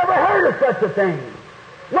 They never heard of such a thing.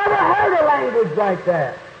 Never heard a language like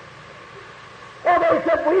that. Well, they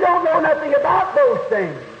said, we don't know nothing about those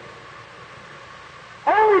things.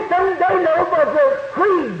 Only thing they know was their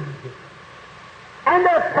creed and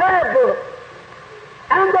their prayer book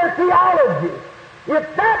and their theology.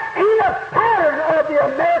 If that ain't a pattern of the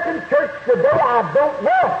American church today, I don't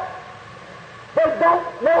know. They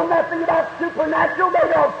don't know nothing about supernatural.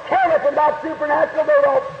 They don't care nothing about supernatural. They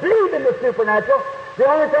don't believe in the supernatural. The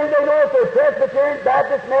only thing they know is they're Presbyterian,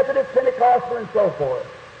 Baptist, Methodist, Pentecostal, and so forth.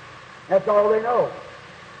 That's all they know.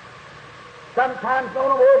 Sometimes know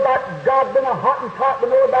no more about God than a Hottentot to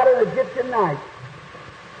know about an Egyptian night.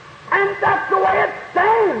 And that's the way it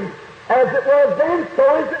stands. As it was then,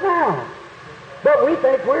 so is it now. But we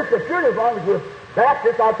think we're secure as long as we're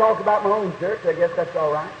Baptists. I talk about my own church. I guess that's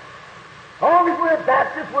all right. As long as we're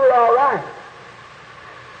Baptists, we're all right.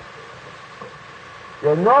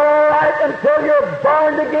 You're not all right until you're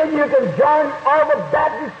born again. You can join all the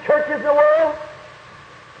Baptist churches in the world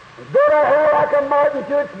and go to hell like a martin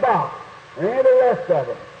to its box, and any of the rest of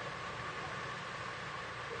them.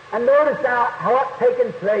 And notice now how it's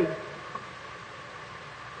taken place.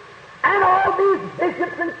 And all these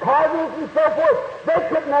bishops and cardinals and so forth, they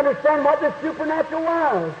couldn't understand what the supernatural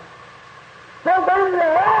was. So then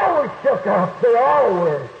they all were shook up. They all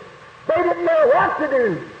were. They didn't know what to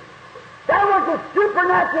do. There was a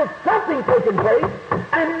supernatural something taking place,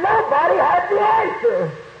 and nobody had the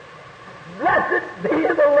answer. Blessed be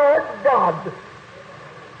the Lord God.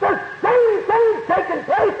 The same thing's taking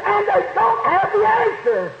place, and they don't have the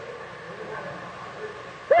answer.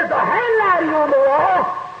 There's a handwriting on the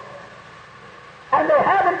wall, and they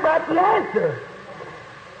haven't got the answer.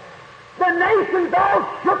 The nation's all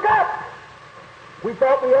shook up. We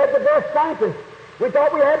thought we had the best scientists. We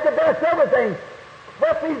thought we had the best everything.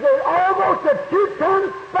 But these are almost a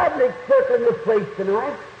 2-ton Sputnik circling this place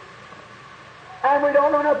tonight, and we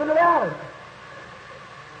don't know nothing about it.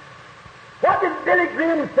 What did Billy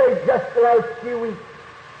Graham say just the last few weeks?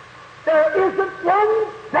 There isn't one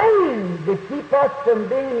thing to keep us from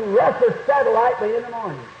being Russia satellite in the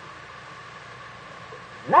morning.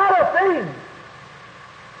 Not a thing.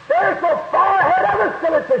 They're so far ahead of us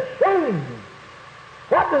till it's a shame.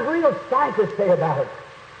 What does real scientists say about it?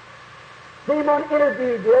 See him on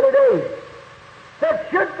interview the other day. said,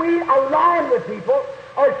 should we align with people,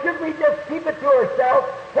 or should we just keep it to ourselves?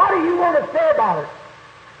 What do you want to say about it?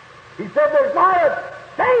 He said, there's not a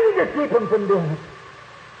thing to keep them from doing it.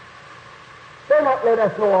 They're not letting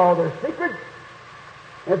us know all their secrets.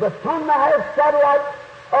 If a ton and a half satellite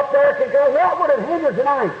up there could go, what would it hinder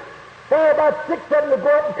tonight? There about 6, 7 would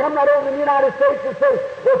go up and come right over in the United States and say,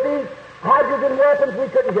 with these hydrogen weapons, we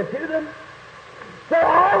couldn't get to them. So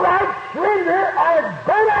all right, surrender or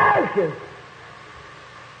go to ashes.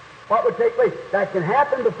 What would take place? That can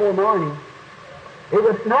happen before morning. It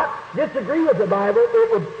would not disagree with the Bible,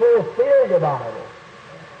 it would fulfill the Bible.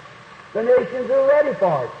 The nations are ready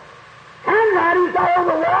for it. Handwriting's all on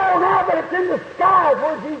the wall now, but it's in the skies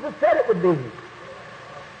where Jesus said it would be.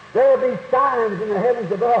 There will be signs in the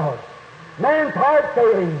heavens above. Man's heart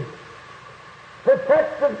failing.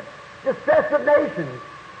 Protects the distress of nations.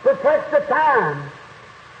 Protects the time.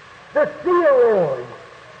 The sea roars.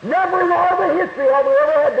 Never in all the history have we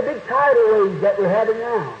ever had the big tidal waves that we're having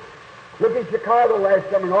now. Look at Chicago last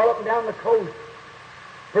summer and all up and down the coast.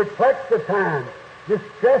 Protects the time.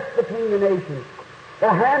 Distress between the nations. The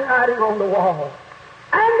handwriting on the wall.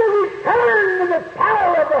 And the return and the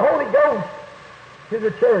power of the Holy Ghost to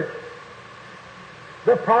the church.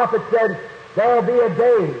 The prophet said, there'll be a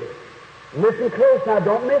day. Listen close now,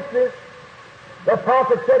 don't miss this. The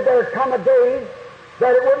prophet said there'll come a day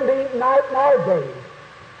that it wouldn't be night nor day,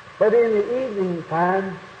 but in the evening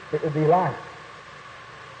time it would be light.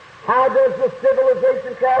 How does the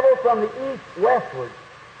civilization travel? From the east westward.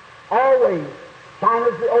 Always.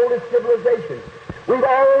 China's the oldest civilization. We've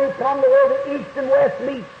already come to where the east and west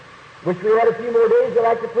meet. Wish we had a few more days. I'd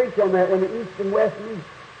like to preach on that, when the east and west meet.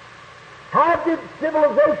 How did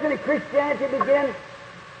civilization and Christianity begin?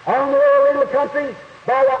 On the Oriental country,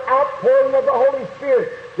 by the outpouring of the Holy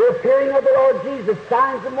Spirit, the appearing of the Lord Jesus,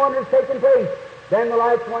 signs and wonders taking place. Then the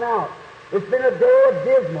lights went out. It's been a day of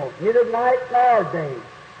dismal, neither night nor day.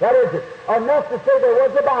 What is it? Enough to say there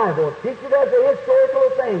was a Bible. Teach it as a historical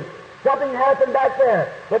thing. Something happened back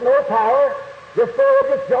there, but no power. Just so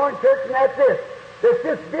we just join church and that's it. It's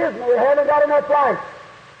just dismal. We haven't got enough light.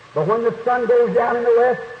 But when the sun goes down in the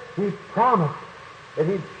west, He promised that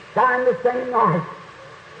He'd shine the same light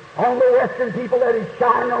on the western people that He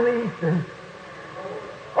shined on the eastern.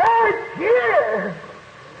 Oh, it's here!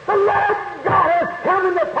 The Lord God has come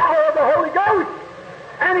in the power of the Holy Ghost,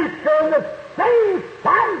 and He's shown the same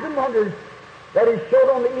signs and wonders that He showed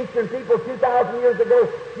on the eastern people 2,000 years ago.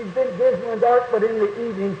 She's been dismal and dark, but in the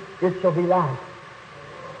evening it shall be light.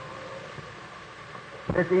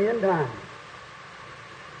 At the end time.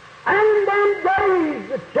 And then days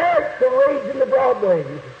the chariots shall rage in the broad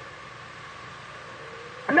ways.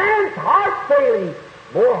 A man's heart failing,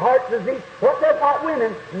 more heart disease. What does not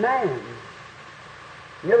women? Man.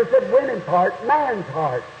 You never said women's heart, man's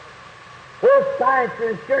heart. Well, science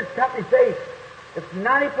and insurance companies say it's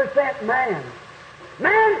 90% man.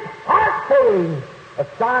 Man's heart failing, a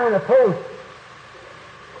sign of hope.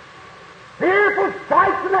 Fearful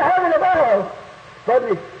sights in the heaven above.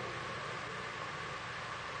 Suddenly,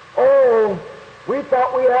 oh, we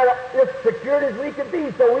thought we had as secured as we could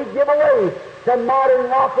be, so we give away to modern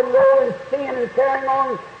rock and roll and sin and carrying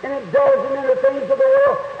on and indulging in the things of the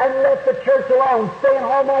world and let the church alone, staying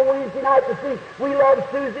home on Wednesday night to see We Love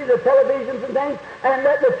Susie, the televisions and things, and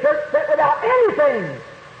let the church sit without anything.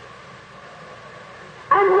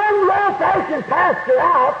 And run low-fashioned pastor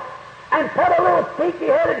out and put a little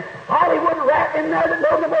sneaky-headed Hollywood rat in there that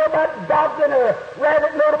knows more about dogs than a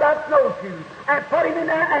rabbit knows about snowshoes, and put him in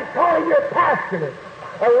there and call him your pastor.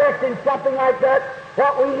 Electing something like that,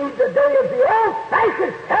 what we need today is the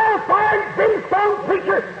old-fashioned, hell-fired, brimstone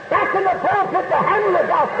preacher back in the pulpit to handle the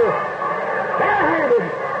gospel.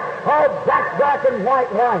 Bare-handed, called black and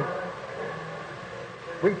white.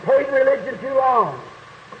 We played religion too long.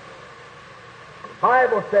 The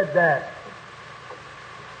Bible said that.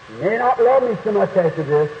 You may not love me so much after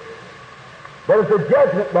this, but it's a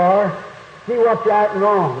judgment bar. See what's right and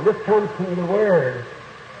wrong. This comes from the Word.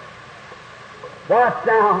 Watch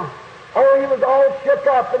now. Oh, he was all shook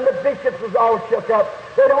up, and the bishops was all shook up.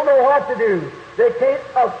 They don't know what to do. They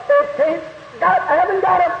haven't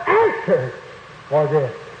got an answer for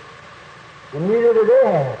this. And neither do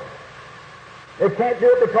they have. They can't do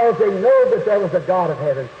it because they know that there was a God of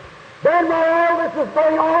heaven. Then while all this was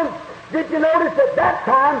going on, did you notice at that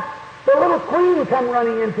time the little queen come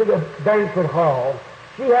running into the banquet hall?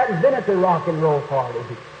 She hadn't been at the rock and roll party.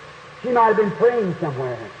 She might have been praying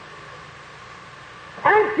somewhere.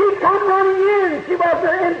 And she come running in. She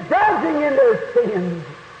wasn't indulging in their sins.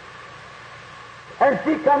 And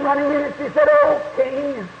she come running in and she said, "Oh,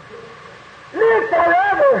 King, live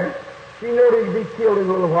forever." She knew he'd be killed in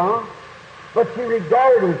a little while. but she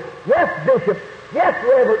regarded him. Yes, bishop. Yes,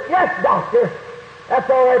 reverend. Yes, doctor. That's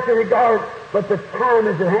all right to regard, but the time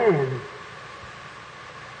is at hand.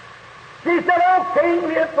 She said, "Oh, King,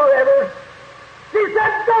 live forever." She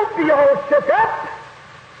said, "Don't be all shook up,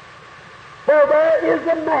 for there is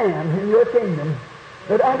a man in your kingdom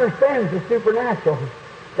that understands the supernatural,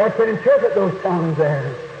 that can interpret those tongues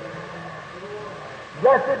there.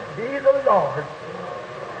 Blessed be the Lord."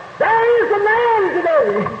 There is a man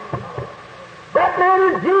today. That man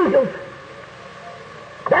is Jesus.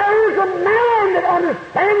 There is a man that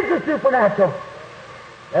understands the supernatural.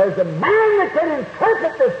 There's a man that can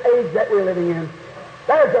interpret this age that we're living in.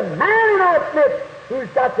 There's a man in our midst who's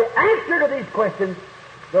got the answer to these questions,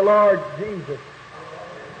 the Lord Jesus.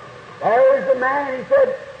 There is a man,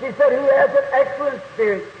 she said, who has an excellent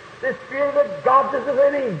spirit, the spirit of God is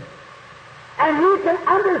within him. And he can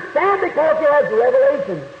understand because he has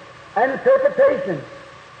revelation and interpretation.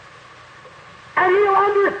 And he'll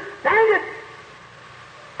understand it.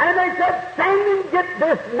 And they said, "Send and get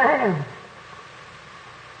this man."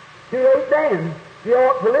 Too late then. You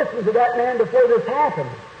ought to listen to that man before this happened.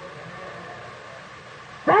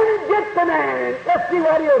 Send and get the man. Let's see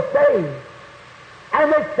what he'll say.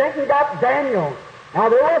 And they sent and got Daniel. Now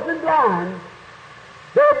they wasn't blind.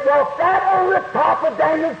 They walked right over the top of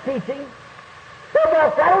Daniel's teaching. They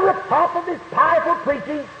walked right over the top of his powerful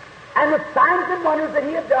preaching and the signs and wonders that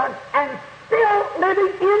he had done, and still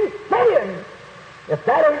living in sin. If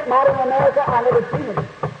that ain't modern America, I've never seen it.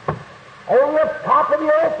 Over the top of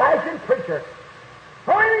the old-fashioned preacher.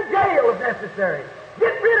 Throw him in jail if necessary.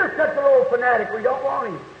 Get rid of such an old fanatic. We don't want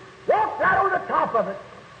him. Walk right over the top of it.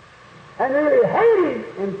 And really hate him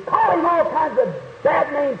and call him all kinds of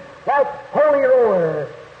bad names like Holy Roller or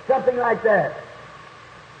something like that.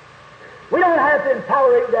 We don't have to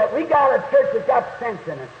tolerate that. We got a church that's got sense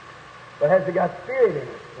in it, but has it got spirit in it?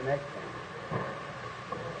 The next thing.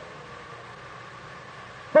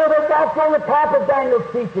 So they got on the top of Daniel's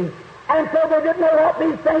teaching, and so they didn't know what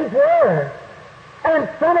these things were. And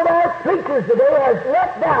some of our preachers today has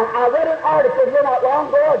let down. I read an article here not long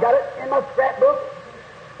ago, I got it in my scrapbook,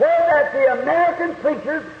 where that the American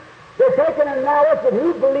preachers, they're taking an analysis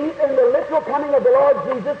who believe in the literal coming of the Lord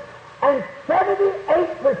Jesus, and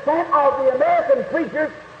 78% of the American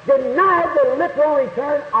preachers deny the literal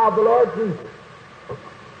return of the Lord Jesus.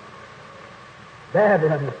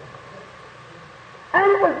 Babylon. And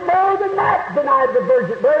it was more than that denied the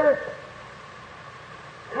virgin birth.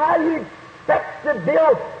 How do you expect to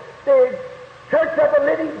build the church of the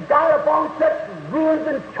living God upon such ruins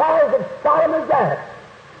and charles of Sodom as that?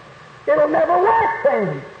 It'll never work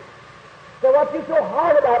then. So what's he so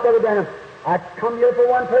hard about, Brother Branham? I come here for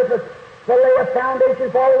one purpose, to lay a foundation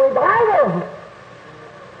for a revival.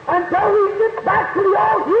 Until we get back to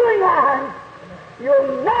the old healing lines,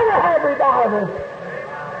 you'll never have revival.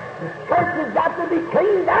 The church has got to be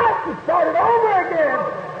cleaned out and started over again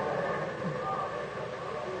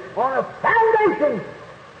on a foundation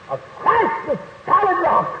of Christ, the solid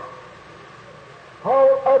rock.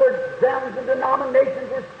 All other grounds and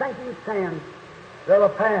denominations are sinking sand. They'll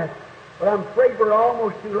pass. But I'm afraid we're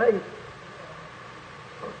almost too late.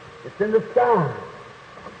 It's in the sky.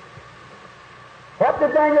 What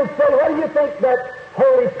did Daniel say? What do you think that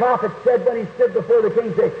holy prophet said when he stood before the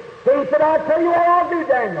king? He said, "I'll tell you what I'll do,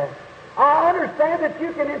 Daniel. I understand that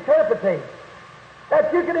you can interpretate,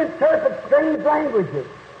 that you can interpret strange languages,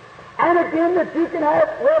 and again that you can have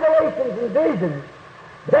revelations and visions.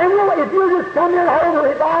 Daniel, if you just come here and hold a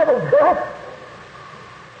revival bill,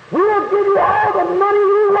 we will give you all the money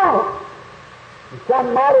you want." And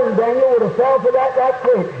some modern Daniel would have fell for that right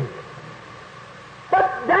quick.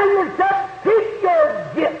 But Daniel said, "Keep your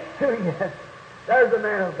gift to you." There's a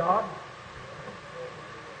man of God.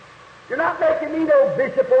 You're not making me no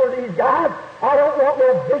bishop over these guys. I don't want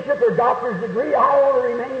no bishop or doctor's degree. I want to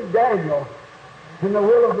remain Daniel in the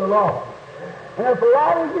will of the Lord. And if a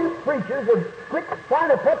lot of you preachers are quick trying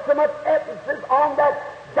to put so much emphasis on that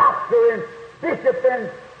doctor and bishop and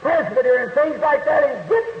presbyter and things like that, and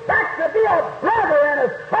get back to be a brother and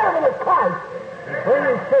a servant of Christ, bring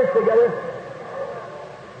his church together,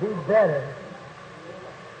 be better.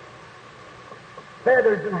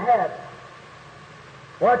 Feathers and hats.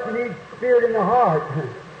 What you need, spirit in the heart.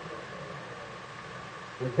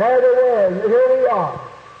 And there they were, and here we are.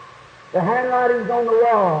 The handwriting's on the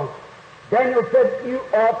wall. Daniel said, "You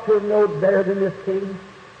ought to know better than this king.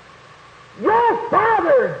 Your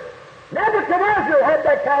father, Nebuchadnezzar, had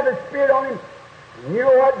that kind of spirit on him. And you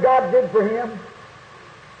know what God did for him?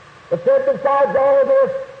 But said, besides all of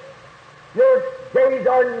this, your days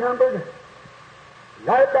are numbered."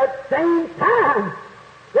 Right at that same time,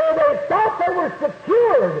 where they thought they were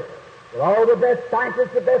secured, with all the best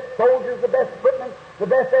scientists, the best soldiers, the best footmen, the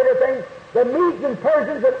best everything, the Medes and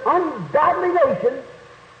Persians, an ungodly nation,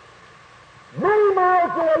 many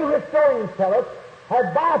miles away, historians tell us,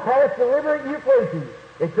 had bypassed the river Euphrates.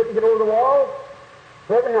 They couldn't get over the walls?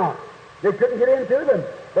 Certainly not. They couldn't get into them,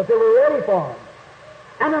 but they were ready for them.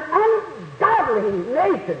 And an ungodly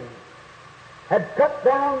nation had cut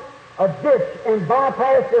down a ditch and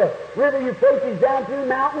bypassed the river Euphrates down through the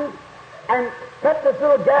mountains and cut this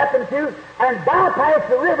little gap in two and bypassed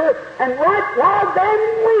the river and right while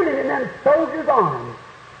they're wheeling in them soldiers' arms.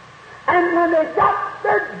 And when they got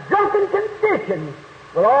their drunken condition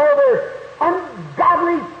with all their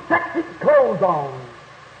ungodly, sexy clothes on,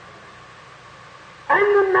 and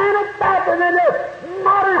the man of Babylon and the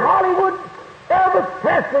modern Hollywood Elvis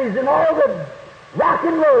Presleys and all the rock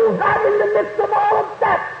and roll, right in the midst of all of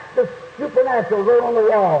that, the supernatural wrote on the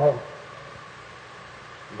wall.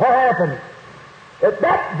 What happened? At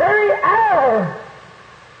that very hour,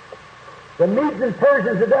 the Medes and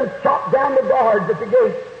Persians had done chopped down the guards at the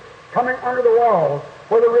gates, coming under the walls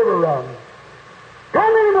where the river runs.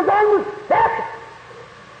 Coming was on the step.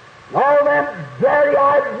 All them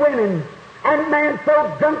blurry-eyed women and men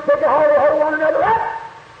so drunk they could hardly hold one another up.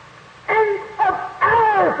 And an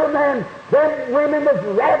hour from them women was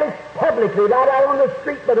ravished publicly right out on the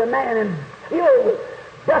street by the man and killed,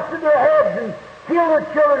 busted their heads and killed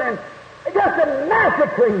their children and just a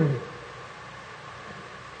massacring.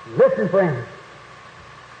 Listen, friends.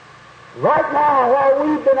 Right now, while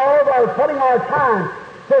we've been all of our putting our time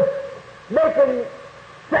to making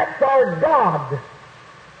sex our God,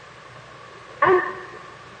 and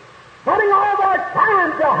putting all of our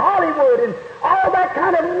time to Hollywood and all that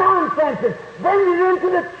kind of nonsense and bringing it into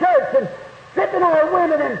the church and stripping our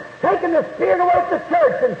women and taking the spirit away from the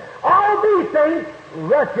church and all these things,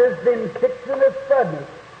 Russia's been fixing us suddenly.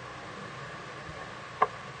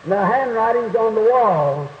 And the handwriting's on the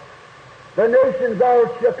wall. The nation's all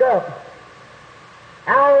shook up.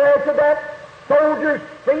 Hour after that, soldiers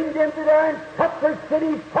streamed into there and took their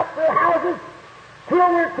cities, took their houses,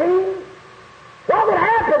 killed their kings. What would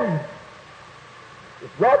happen?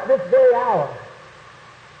 It's right this very hour.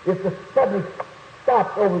 If the suddenly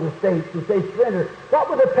stopped over the states and say surrender, what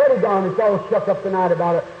would the Pentagon that's all shook up tonight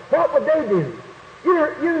about it? What would they do? You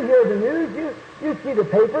hear the news, you see the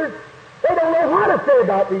papers. They don't know what to say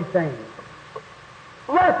about these things.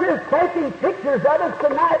 Russia is taking pictures of us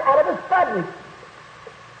tonight out of a Sputnik.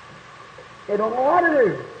 They don't know what to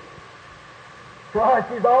do. Oh,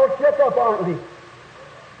 she's all shook up, aren't we?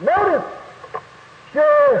 Notice,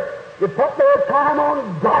 sure, you put their time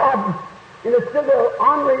on God in the still the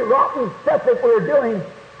ornery, rotten stuff that we're doing, it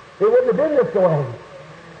wouldn't have been this way.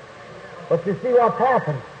 But you see what's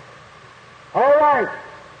happened. All right,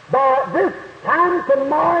 by this time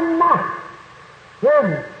tomorrow night, hear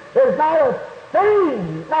me, there's not a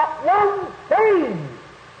thing, not one thing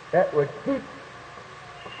that would keep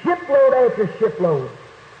shipload after shipload,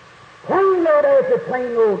 plane load after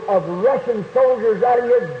plane load of Russian soldiers out of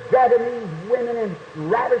here grabbing these women and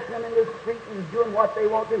ravishing them in the street and doing what they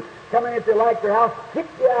want to, coming if they like their house, kick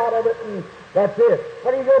you out of it, and that's it.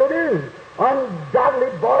 What are you going to do? Ungodly,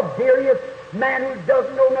 barbarous man who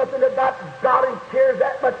doesn't know nothing about God and cares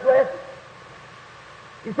that much less.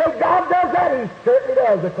 You say God does that? He certainly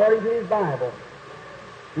does, according to His Bible.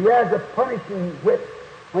 He has a punishing whip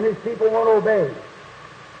when His people won't obey.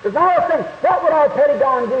 There's not a thing. What would our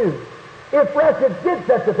Pentagon do if Russia did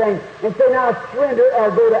such a thing and say, now surrender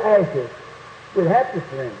or go to ashes? We'd have to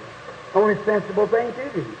surrender. Only sensible thing to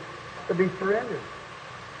do, to be surrendered.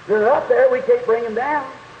 They're up there, we can't bring them down.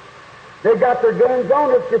 They've got their guns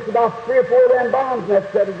on us, just about 3 or 4 of them bombs, and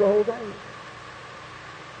that settles the whole thing.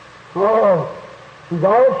 Oh, she's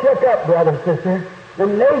all shook up, brother, sister. The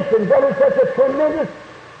nation's under such a tremendous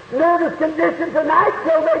nervous condition tonight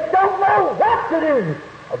till they don't know what to do.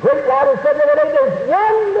 A great writer said the other day, there's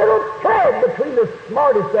one little thread between the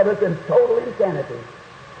smartest of us and total insanity.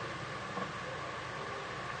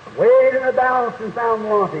 Weighed in the balance and found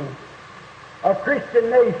wanting. A Christian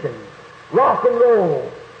nation, rock and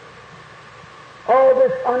roll, all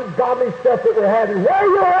this ungodly stuff that we're having. Where are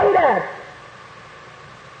you right at?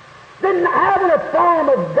 Didn't having a form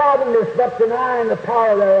of godliness but denying the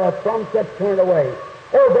power thereof, from such turn away.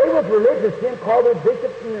 Oh, they was religious, Jim called their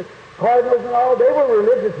bishops and cardinals and all. They were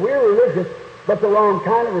religious. We're religious, but the wrong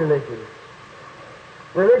kind of religion.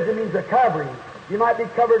 Religion means a covering. You might be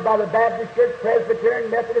covered by the Baptist Church,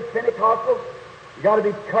 Presbyterian, Methodist, Pentecostal. You got to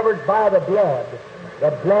be covered by the blood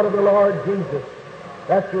of the Lord Jesus.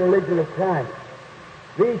 That's the religion of Christ.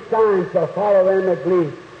 These signs shall follow them that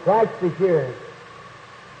believe. Christ is here.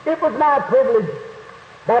 It was my privilege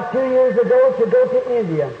about 2 years ago to go to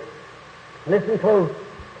India Listen close.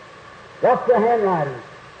 What's the handwriting?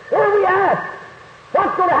 Where are we at?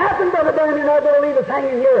 What's going to happen, Brother Branham? You're not going to leave us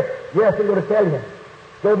hanging here. Yes, I'm going to tell you.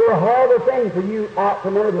 There'll be a horrible thing for you out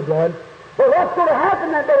from under the blood. But what's going to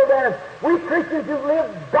happen then, Brother Branham? We Christians who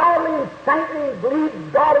live godly and saintly and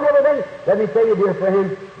believe God and everything, let me tell you, dear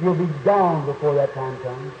friend, you'll be gone before that time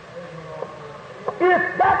comes.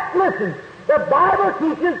 If that's, listen, the Bible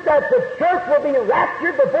teaches that the church will be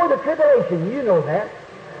raptured before the tribulation. You know that.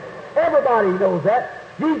 Everybody knows that.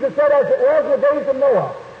 Jesus said, as it was in the days of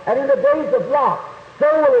Noah, and in the days of Lot, so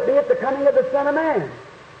will it be at the coming of the Son of Man.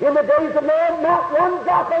 In the days of Noah, not one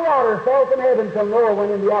drop of water fell from heaven till Noah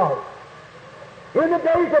went in the ark. In the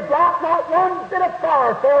days of Lot, not one bit of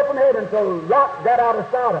fire fell from heaven till Lot got out of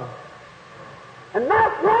Sodom. And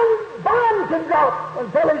not one bomb can drop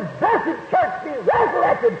until His blessed church be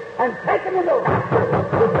resurrected and taken into rapture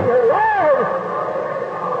to see her Lord.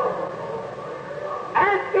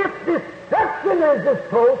 And if destruction is this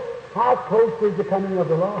close, how close is the coming of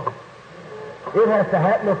the Lord? It has to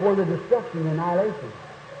happen before the destruction and annihilation.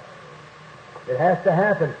 It has to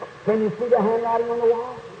happen. Can you see the handwriting on the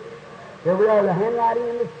wall? Here we are, the handwriting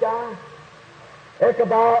in the sky.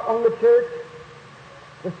 Ichabod on the church.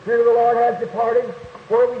 The Spirit of the Lord has departed.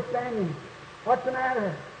 Where are we standing? What's the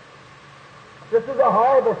matter? This is a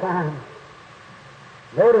horrible time.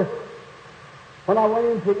 Notice, when I went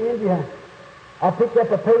into India, I picked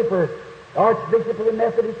up a paper. The Archbishop of the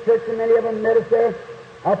Methodist Church, and many of them met us there.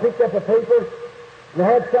 I picked up a paper, and it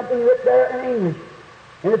had something written there in English.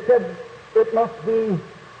 And it said, it must be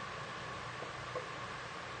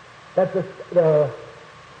that the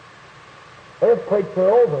earthquakes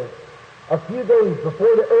are over. A few days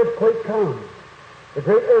before the earthquake comes. The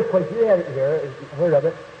great earthquake, you had it here, heard of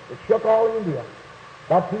it. It shook all India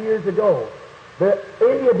about 2 years ago.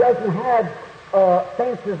 India doesn't have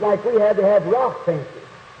fences like we have. They have rock fences.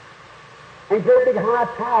 And great big high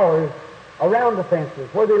towers around the fences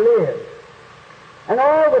where they live. And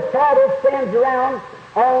all the cattle stands around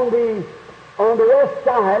on the west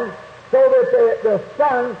side so that the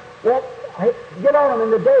sun won't get on them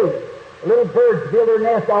in the day. The little birds build their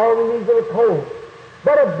nests all in these little coves.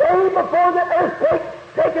 But a day before the earthquake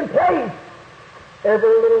taking place,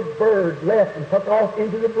 every little bird left and took off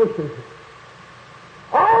into the bushes.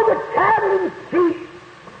 All the cattle and sheep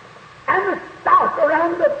and the stock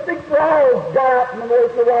around the big walls got out and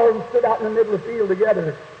the walls and stood out in the middle of the field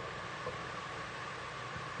together.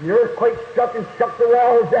 And the earthquake struck and shook the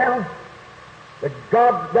walls down. The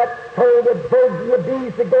God that told the birds and the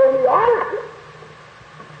bees to go in the ark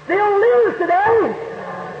still lives today.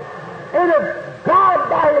 And if God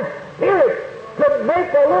by His Spirit could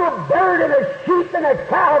make a little bird and a sheep and a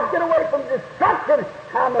cow get away from destruction,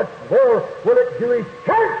 how much more will it do His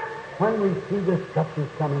church when we see destruction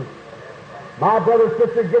coming? My brother,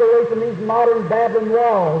 sister, get away from these modern Babylon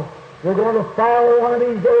walls. You're going to fall one of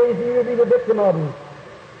these days and you'll be the victim of them.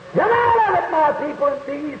 Come out of it, my people, and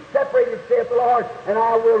be ye separated, saith the Lord, and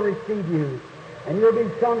I will receive you. And you'll be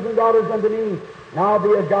sons and daughters unto me, and I'll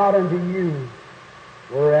be a God unto you.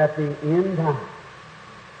 We're at the end time.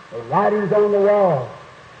 The writings on the wall,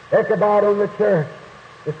 Ichabod on the church.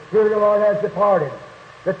 The Spirit of the Lord has departed.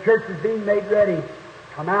 The church is being made ready.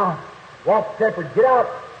 Come out. Walk separate. Get out.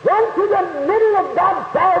 Run to the middle of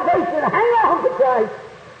God's salvation. Hang on to Christ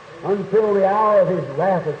until the hour of His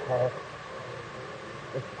wrath is past.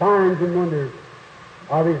 The signs and wonders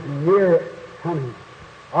of His near coming,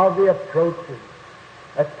 of the approach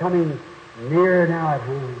that's coming near now at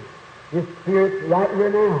hand. His Spirit's right here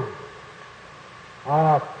now.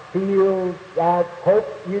 I hope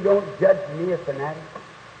you don't judge me a fanatic.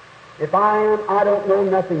 If I am, I don't know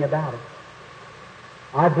nothing about it.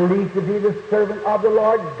 I believe to be the servant of the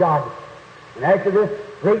Lord God. And after this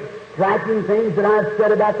great striking things that I've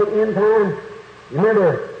said about the end time,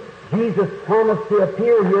 remember, Jesus promised to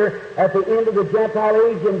appear here at the end of the Gentile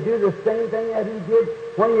age and do the same thing that He did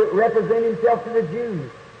when He represented Himself to the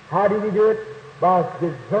Jews. How did He do it? By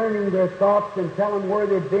discerning their thoughts and telling where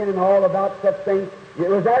they'd been and all about such things.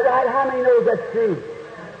 Was that right? How many knows that's true?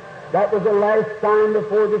 That was the last sign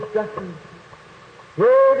before destruction. Here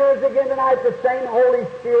it is again tonight, the same Holy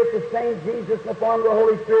Spirit, the same Jesus in the form of the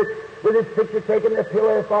Holy Spirit, with His picture taken, the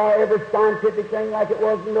pillar of fire, every scientific thing like it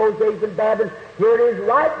was in those days in Babylon. Here it is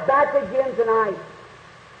right back again tonight.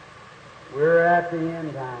 We're at the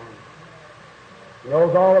end time. He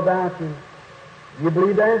knows all about you. Do you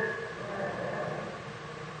believe that?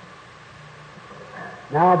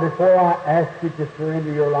 Now, before I ask you to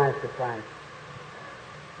surrender your life to Christ,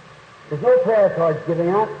 there's no prayer cards giving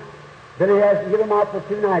out. Billy hasn't given them out for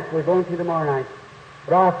 2 nights. We're going to tomorrow night.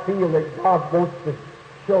 But I feel that God wants to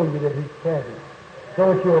show you that He's present.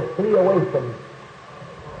 so that you'll flee away from it.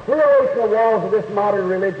 Flee away from the walls of this modern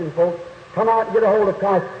religion, folks. Come out and get a hold of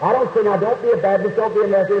Christ. I don't say now, don't be a Baptist, don't be a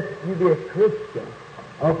Methodist, you be a Christian.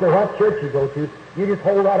 I don't care what church you go to. You just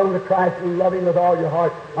hold out on to Christ and love Him with all your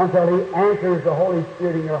heart until He anchors the Holy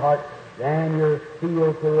Spirit in your heart. Then you're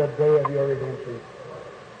sealed to the day of your redemption.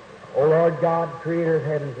 O Lord God, Creator of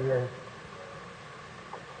heavens and earth,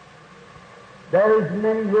 there is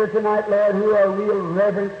many here tonight, Lord, who are real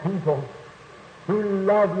reverent people, who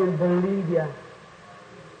love You and believe You,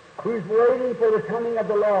 who's waiting for the coming of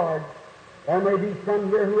the Lord. There may be some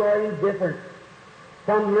here who are indifferent,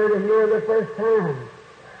 some here to hear the first time.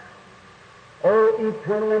 Oh,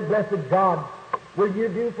 eternal and blessed God, will You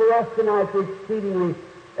do for us tonight exceedingly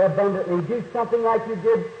abundantly? Do something like You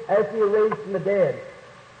did after You raised from the dead.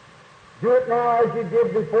 Do it now as You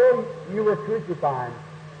did before You were crucified.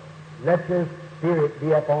 Let Your Spirit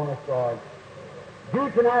be upon us, Lord. Do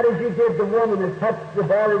tonight as You did the woman that touched the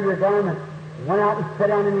border of Your garment and went out and sat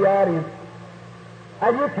down in the audience.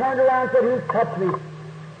 And You turned around and said, "Who touched Me?"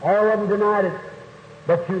 All of them denied it.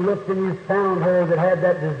 But You looked and You found her that had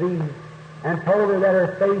that disease and told her that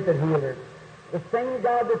her faith had healed her. The same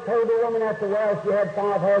God that told the woman at the well she had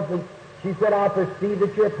 5 husbands, she said, "I perceive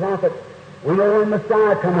that You're a prophet. We know when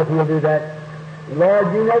Messiah cometh, He'll do that."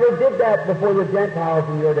 Lord, You never did that before the Gentiles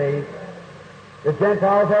in Your days. The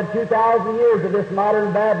Gentiles had 2,000 years of this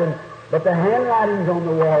modern Babylon, but the handwriting's on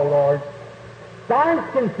the wall, Lord. Science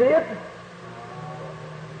can see it.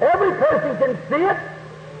 Every person can see it.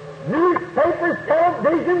 Newspapers,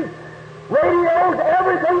 televisions, radios,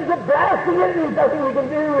 everything's blasting it, and there's nothing we can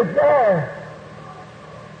do. It's there.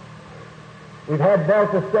 We've had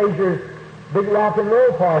Delta Stagers' big rock and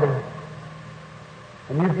roll party.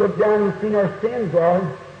 And You've looked down and seen our sins, Lord.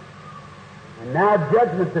 And now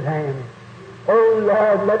judgment's at hand. Oh,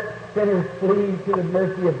 Lord, let sinners flee to the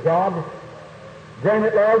mercy of God. Grant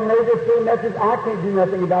it, Lord, may this be a message. I can't do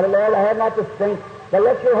nothing about it, Lord. I have not the strength. But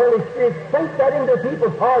let Your Holy Spirit sink that into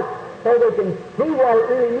people's hearts so they can see what it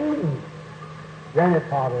really means. Grant it,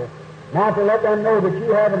 Father. Now to let them know that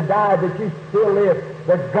You haven't died, that You still live.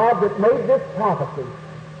 The God that made this prophecy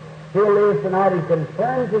still lives tonight and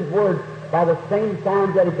confirms His word by the same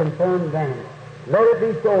signs that He confirmed then. Let it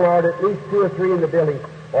be so, Lord, at least 2 or 3 in the building,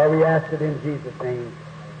 or we ask it in Jesus' name.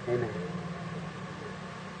 Amen.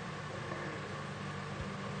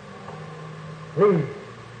 Please,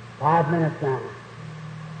 5 minutes now.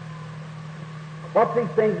 What's these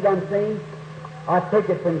things that I'm saying? I take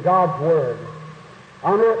it from God's Word.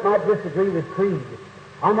 I know it might disagree with creed.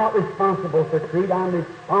 I'm not responsible for creed. I'm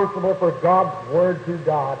responsible for God's Word to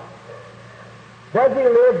God. Does He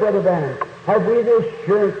live, Brother Branham? Have we the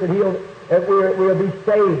assurance that we'll be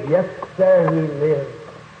saved? Yes, sir, He lives.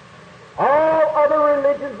 All other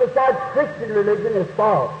religions besides Christian religion is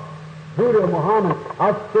false. Buddha, Muhammad.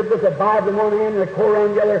 I stood with the Bible in one hand and the Koran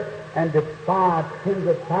in the other and defied tens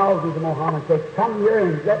of thousands of Muhammad. Say, "Come here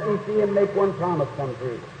and let me see Him make one promise come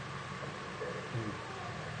true."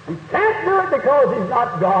 He can't do it because He's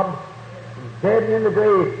not God. He's dead and in the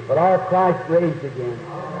grave, but our Christ raised again.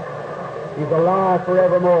 He's alive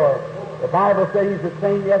forevermore. The Bible says He's the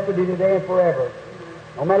same yesterday, today, and forever.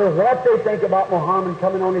 No matter what they think about Muhammad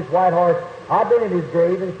coming on his white horse, I've been in his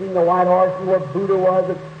grave and seen the white horse and what Buddha was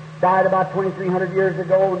that died about 2,300 years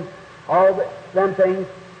ago and all them things.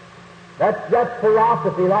 That's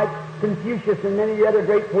philosophy, like Confucius and many of the other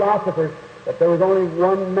great philosophers, that there was only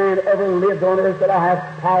one man ever lived on earth that I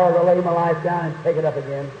have power to lay my life down and take it up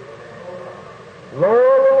again. Lo,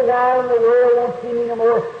 a little while and the world won't see me no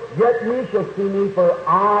more, yet ye shall see me, for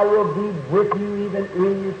I will be with you, even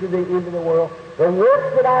in you, to the end of the world. The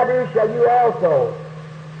works that I do shall you also.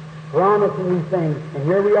 Promising these things. And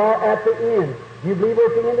here we are at the end. Do you believe we're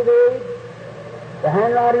at the end of the age? The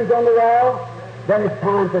handwriting's on the wall. Then it's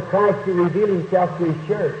time for Christ to reveal Himself to His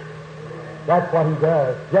church. That's what He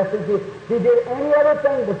does. Just as if He did any other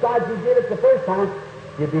thing besides He did it the first time,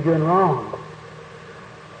 you'd be doing wrong.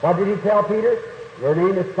 What did He tell Peter? Your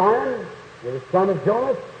name is Simon. You're the son of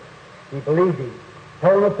Jonas. He believed Him.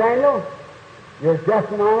 Told Nathaniel, you're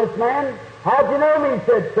just an honest man. How'd you know me?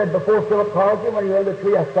 He said before Philip called you when you were in the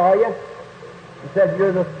tree, I saw you. He said,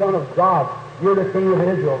 you're the Son of God. You're the King of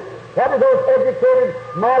Israel. What did those educated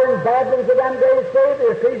modern Babylons of them days say? The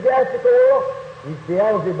ecclesiastical world? He's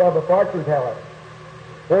Beelzebub, a fortune teller.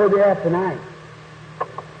 Where are they at tonight?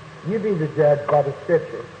 You be the judge by the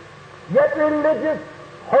Scripture. Yet religious,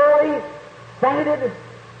 holy, sainted.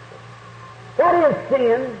 What is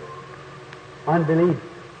sin? Unbelief.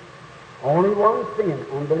 Only one sin,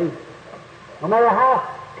 unbelief. No matter how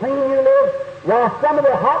clean you live, while some of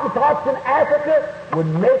the Hottentots in Africa would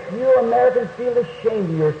make you Americans feel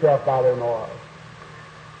ashamed of yourself by their morals.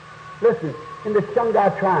 Listen, in the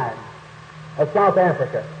Shunga tribe of South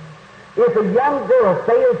Africa, if a young girl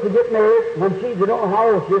fails to get married when she's, you don't know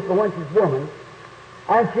how old she is, but when she's a woman,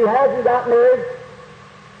 and she hasn't got married,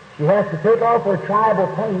 she has to take off her tribal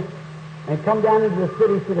paint and come down into the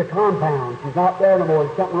city to the compound. She's not there no more.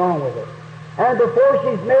 There's something wrong with her. And before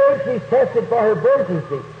she's married, she's tested for her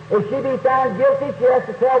virginity. If she be found guilty, she has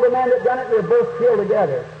to tell the man that done it, they're both killed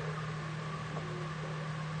together.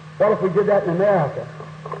 What if we did that in America?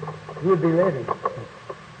 You'd be living.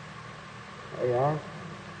 There you are.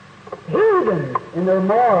 Heathens in their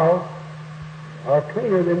morals are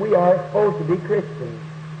cleaner than we are supposed to be Christians.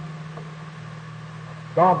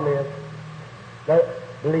 God lives.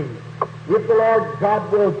 Believe. If the Lord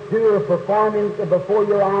God will do or perform before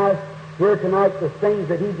your eyes here tonight the things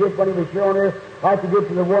that He did when He was here on earth, like He did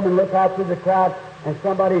to the woman, look out through the crowd and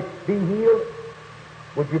somebody be healed,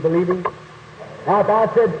 would you believe Him? Now if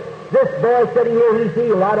I said, this boy sitting here, he's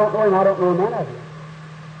healed, I don't know him, I don't know none of him.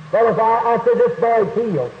 Well, if I said this boy's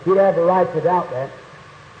healed, he'd have the right to doubt that.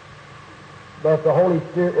 But if the Holy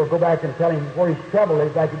Spirit will go back and tell him before he's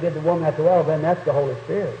troubled, like He did the woman at the well, then that's the Holy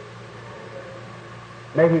Spirit.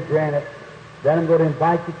 May He grant it. Then I'm going to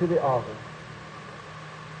invite you to the altar.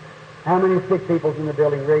 How many sick people's in the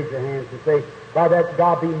building? Raise your hands and say,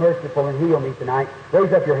 God be merciful and heal me tonight.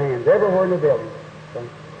 Raise up your hands everywhere in the building. Okay.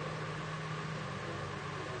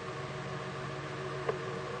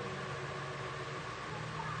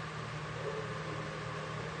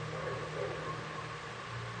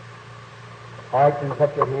 All right, then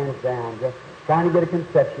put your hands down. Just trying to get a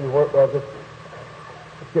conception of where it was. Let's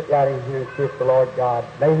get right in here and see if the Lord God,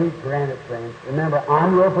 may He grant it, friends. Remember,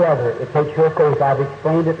 I'm your brother. It takes your faith. I've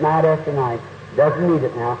explained it night after night. Doesn't need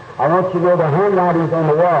it now. I want you to know the handwriting's on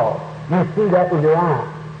the wall. You see that with your eyes.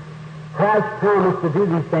 Christ promised to do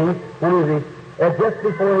these things when He just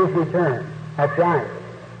before His return. That's right.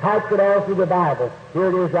 Typed it all through the Bible. Here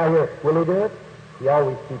it is right here. Will He do it? He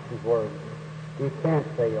always keeps His word. He can't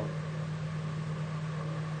fail.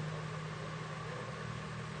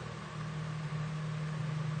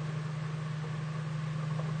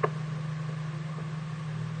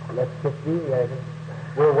 Let's just be ready.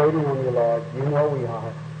 We're waiting on you, Lord. You know we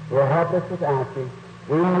are. We're helpless without you.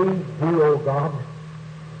 We need you, O God.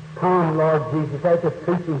 Come, Lord Jesus. Take us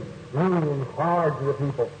preaching really hard to the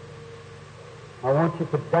people. I want you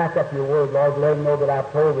to back up your word, Lord. Let them know that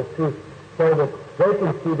I've told the truth so that they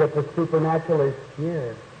can see that the supernatural is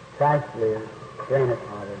here. Christ lives. Grant it,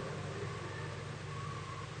 Father.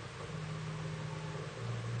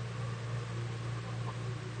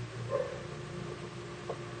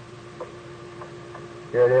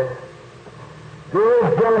 Here it is. There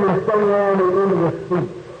is gentlemen sitting around the end of the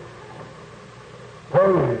street,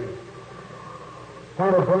 praying.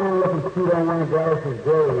 Kind of brown-looking suit on, one glasses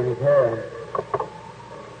gray in his hair.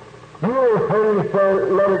 You were praying,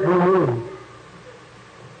 sir, let it be me.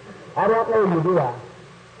 I don't know you, do I?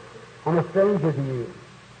 I'm a stranger to you.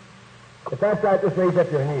 If that's right, just raise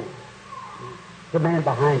up your hand. It's the man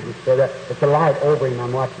behind you, sir. It's a light over him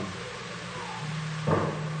I'm watching.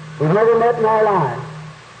 We've never met in our lives.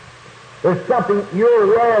 There's something, you're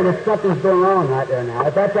aware that something's going on right there now.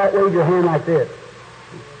 If that's right, wave your hand like this.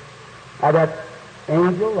 Now that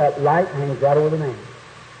angel, that light hangs right over the man.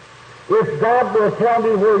 If God will tell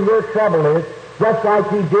me where your trouble is, just like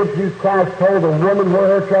He did through Christ told the woman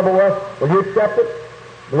where her trouble was, will you accept it?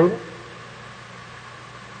 Believe it?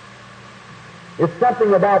 It's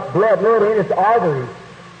something about blood. No, it ain't. It's arteries.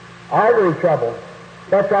 Artery trouble.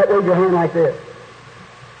 That's right, wave your hand like this.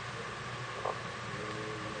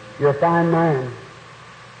 You're a fine man.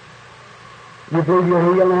 You believe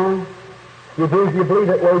you're healed now? You believe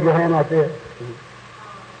it, wave your hand like this.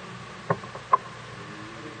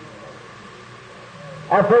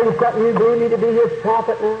 I'll tell you something, you believe me to be His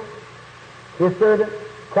prophet now? His servant?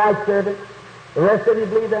 Christ's servant? The rest of you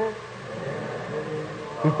believe that?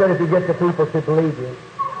 He said if you get the people to believe you.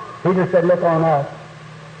 Peter said, look on us.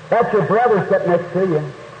 That's your brother sitting next to you.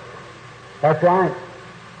 That's right.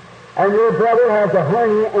 And your brother has a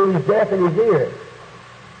hernia and he's deaf in his ear.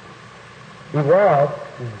 He was.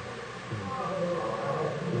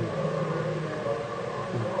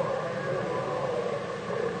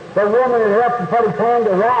 The woman that helped him put his hand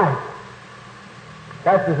to right.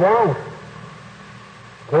 That's his wife.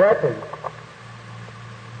 Correctly.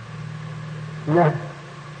 Now,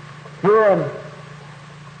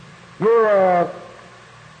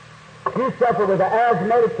 you suffer with an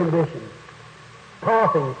asthmatic condition.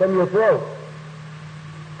 Coughing from your throat.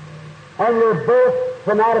 And you're both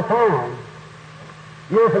from out of town.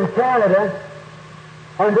 You're from Canada,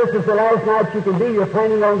 and this is the last night you can be. You're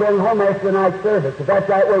planning on going home after the night service. If that's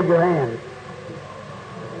right, wave your hands.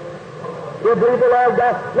 You believe the Lord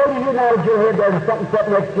God? Lady, you nodded your head there. There's something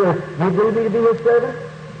sitting next to you. You believe me to be His servant?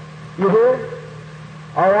 You do?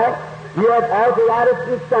 All right? You have arthritis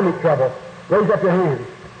and stomach trouble. Raise up your hand.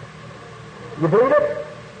 You believe it?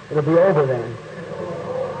 It'll be over then.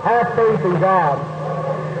 Have faith in God.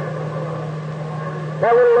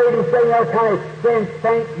 That little lady saying that kind of saying,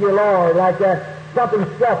 thank you, Lord, like something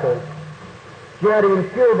supple. She had an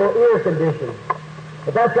incurable ear condition.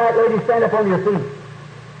 If that's right, lady, stand up on your feet.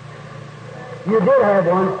 You did have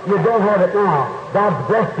one. You don't have it now. God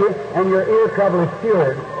bless you, and your ear trouble is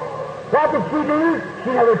cured. What did she do? She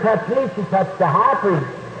never touched me. She touched the high priest,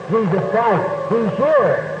 Jesus Christ. He's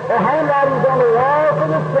here. The handwriting's on the wall for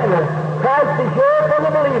the sinner. Christ is here for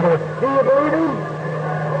the believer. Do you believe Him?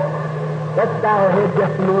 Let's bow our head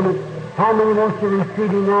just a moment. How many want you to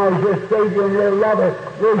receive Him now as your Savior and your lover?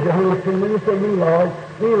 Raise your hands to Him. When you say, me, Lord,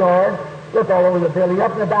 me, Lord. Look all over the building,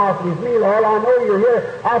 up in the balconies. Me, Lord, I know you're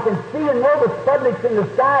here. I can see and know the Sputniks in the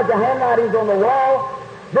sky, the handwritings on the wall.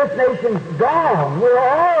 This nation's gone. We're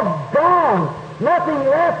all gone. Nothing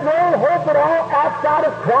left, no hope at all outside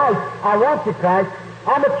of Christ. I want you, Christ.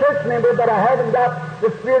 I'm a church member, but I haven't got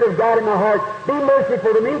the Spirit of God in my heart. Be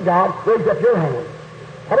merciful to me, God. Raise up your hand.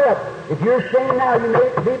 Hurry up. If you're ashamed now, you may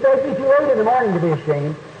be maybe too late in the morning to be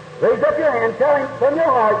ashamed. Raise up your hand. Tell Him from your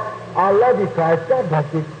heart, I love you, Christ. God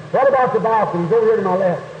bless you. What about the balconies over here to my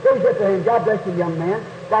left? Raise up your hand. God bless you, young man.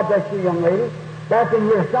 God bless you, young lady. Back in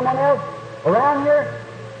here. Someone else around here?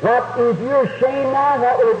 What, if you're ashamed now,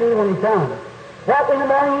 what will it be when He comes? What in the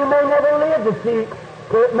morning you may never live to see,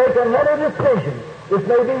 to make another decision. This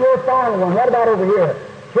may be your final one. What about over here?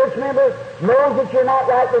 Church member knows that you're not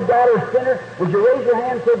right with God or sinner. Would you raise your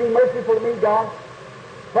hand and say, be merciful to me, God?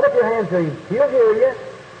 Put up your hand to Him. He'll hear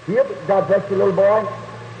you. God bless you, little boy.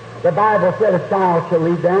 The Bible said a child shall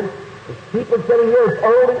lead them. There's people sitting here as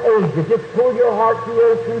old in age that just pull your heart through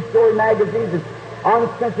old true-story magazines and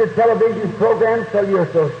uncensored television programs till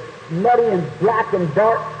you're so muddy and black and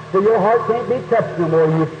dark so your heart can't be touched no more.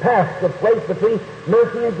 You've passed the place between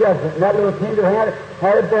mercy and judgment. And that little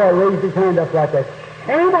tender-hearted boy raised his hand up like that.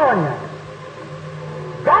 Shame on you!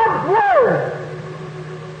 God's Word!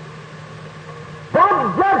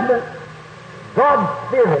 God's judgment! God's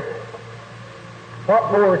Spirit!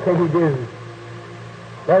 What more can He do?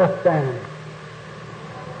 Let us stand.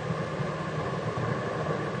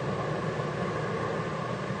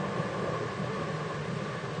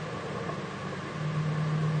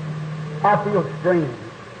 I feel strange.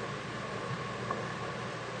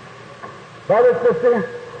 Brother,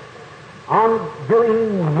 sister, I'm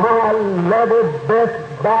doing my level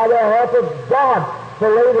best by the help of God to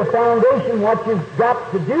lay the foundation, what you've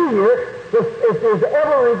got to do here. If there's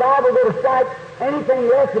ever a revival going to strike anything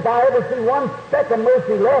less, if I ever see one speck of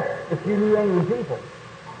mercy left, it's you New England people.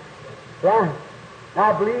 Right.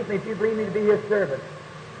 Now believe me, if you believe me to be His servant.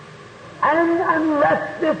 And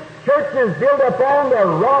unless this church is built upon the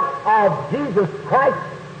rock of Jesus Christ,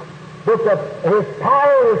 with His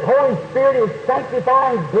power, His Holy Spirit, His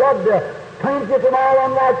sanctifying blood to cleanse you from all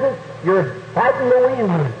unrighteousness, you're fighting the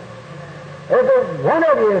wind. Every one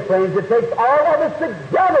of you, friends, it takes all of us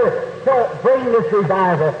together to bring this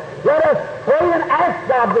revival. Let us pray and ask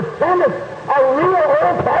God to send us a real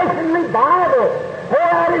old-fashioned revival. Pour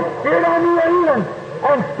out His Spirit on New England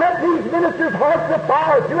and set these ministers' hearts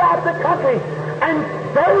afire throughout the country and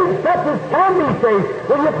save such as can be saved.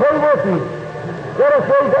 Will you pray with me? Let us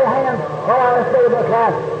raise our hands while I say the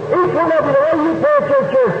class. Each one of you, the way you pray at your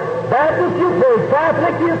church, Baptist you pray,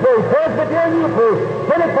 Catholic you pray, Presbyterian you pray,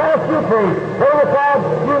 Pentecost you pray, Holy Cloud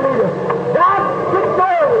you lead us. God,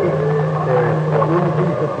 victory!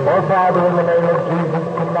 Oh, Father, in the name of Jesus,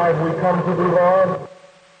 tonight we come to Thee, Lord.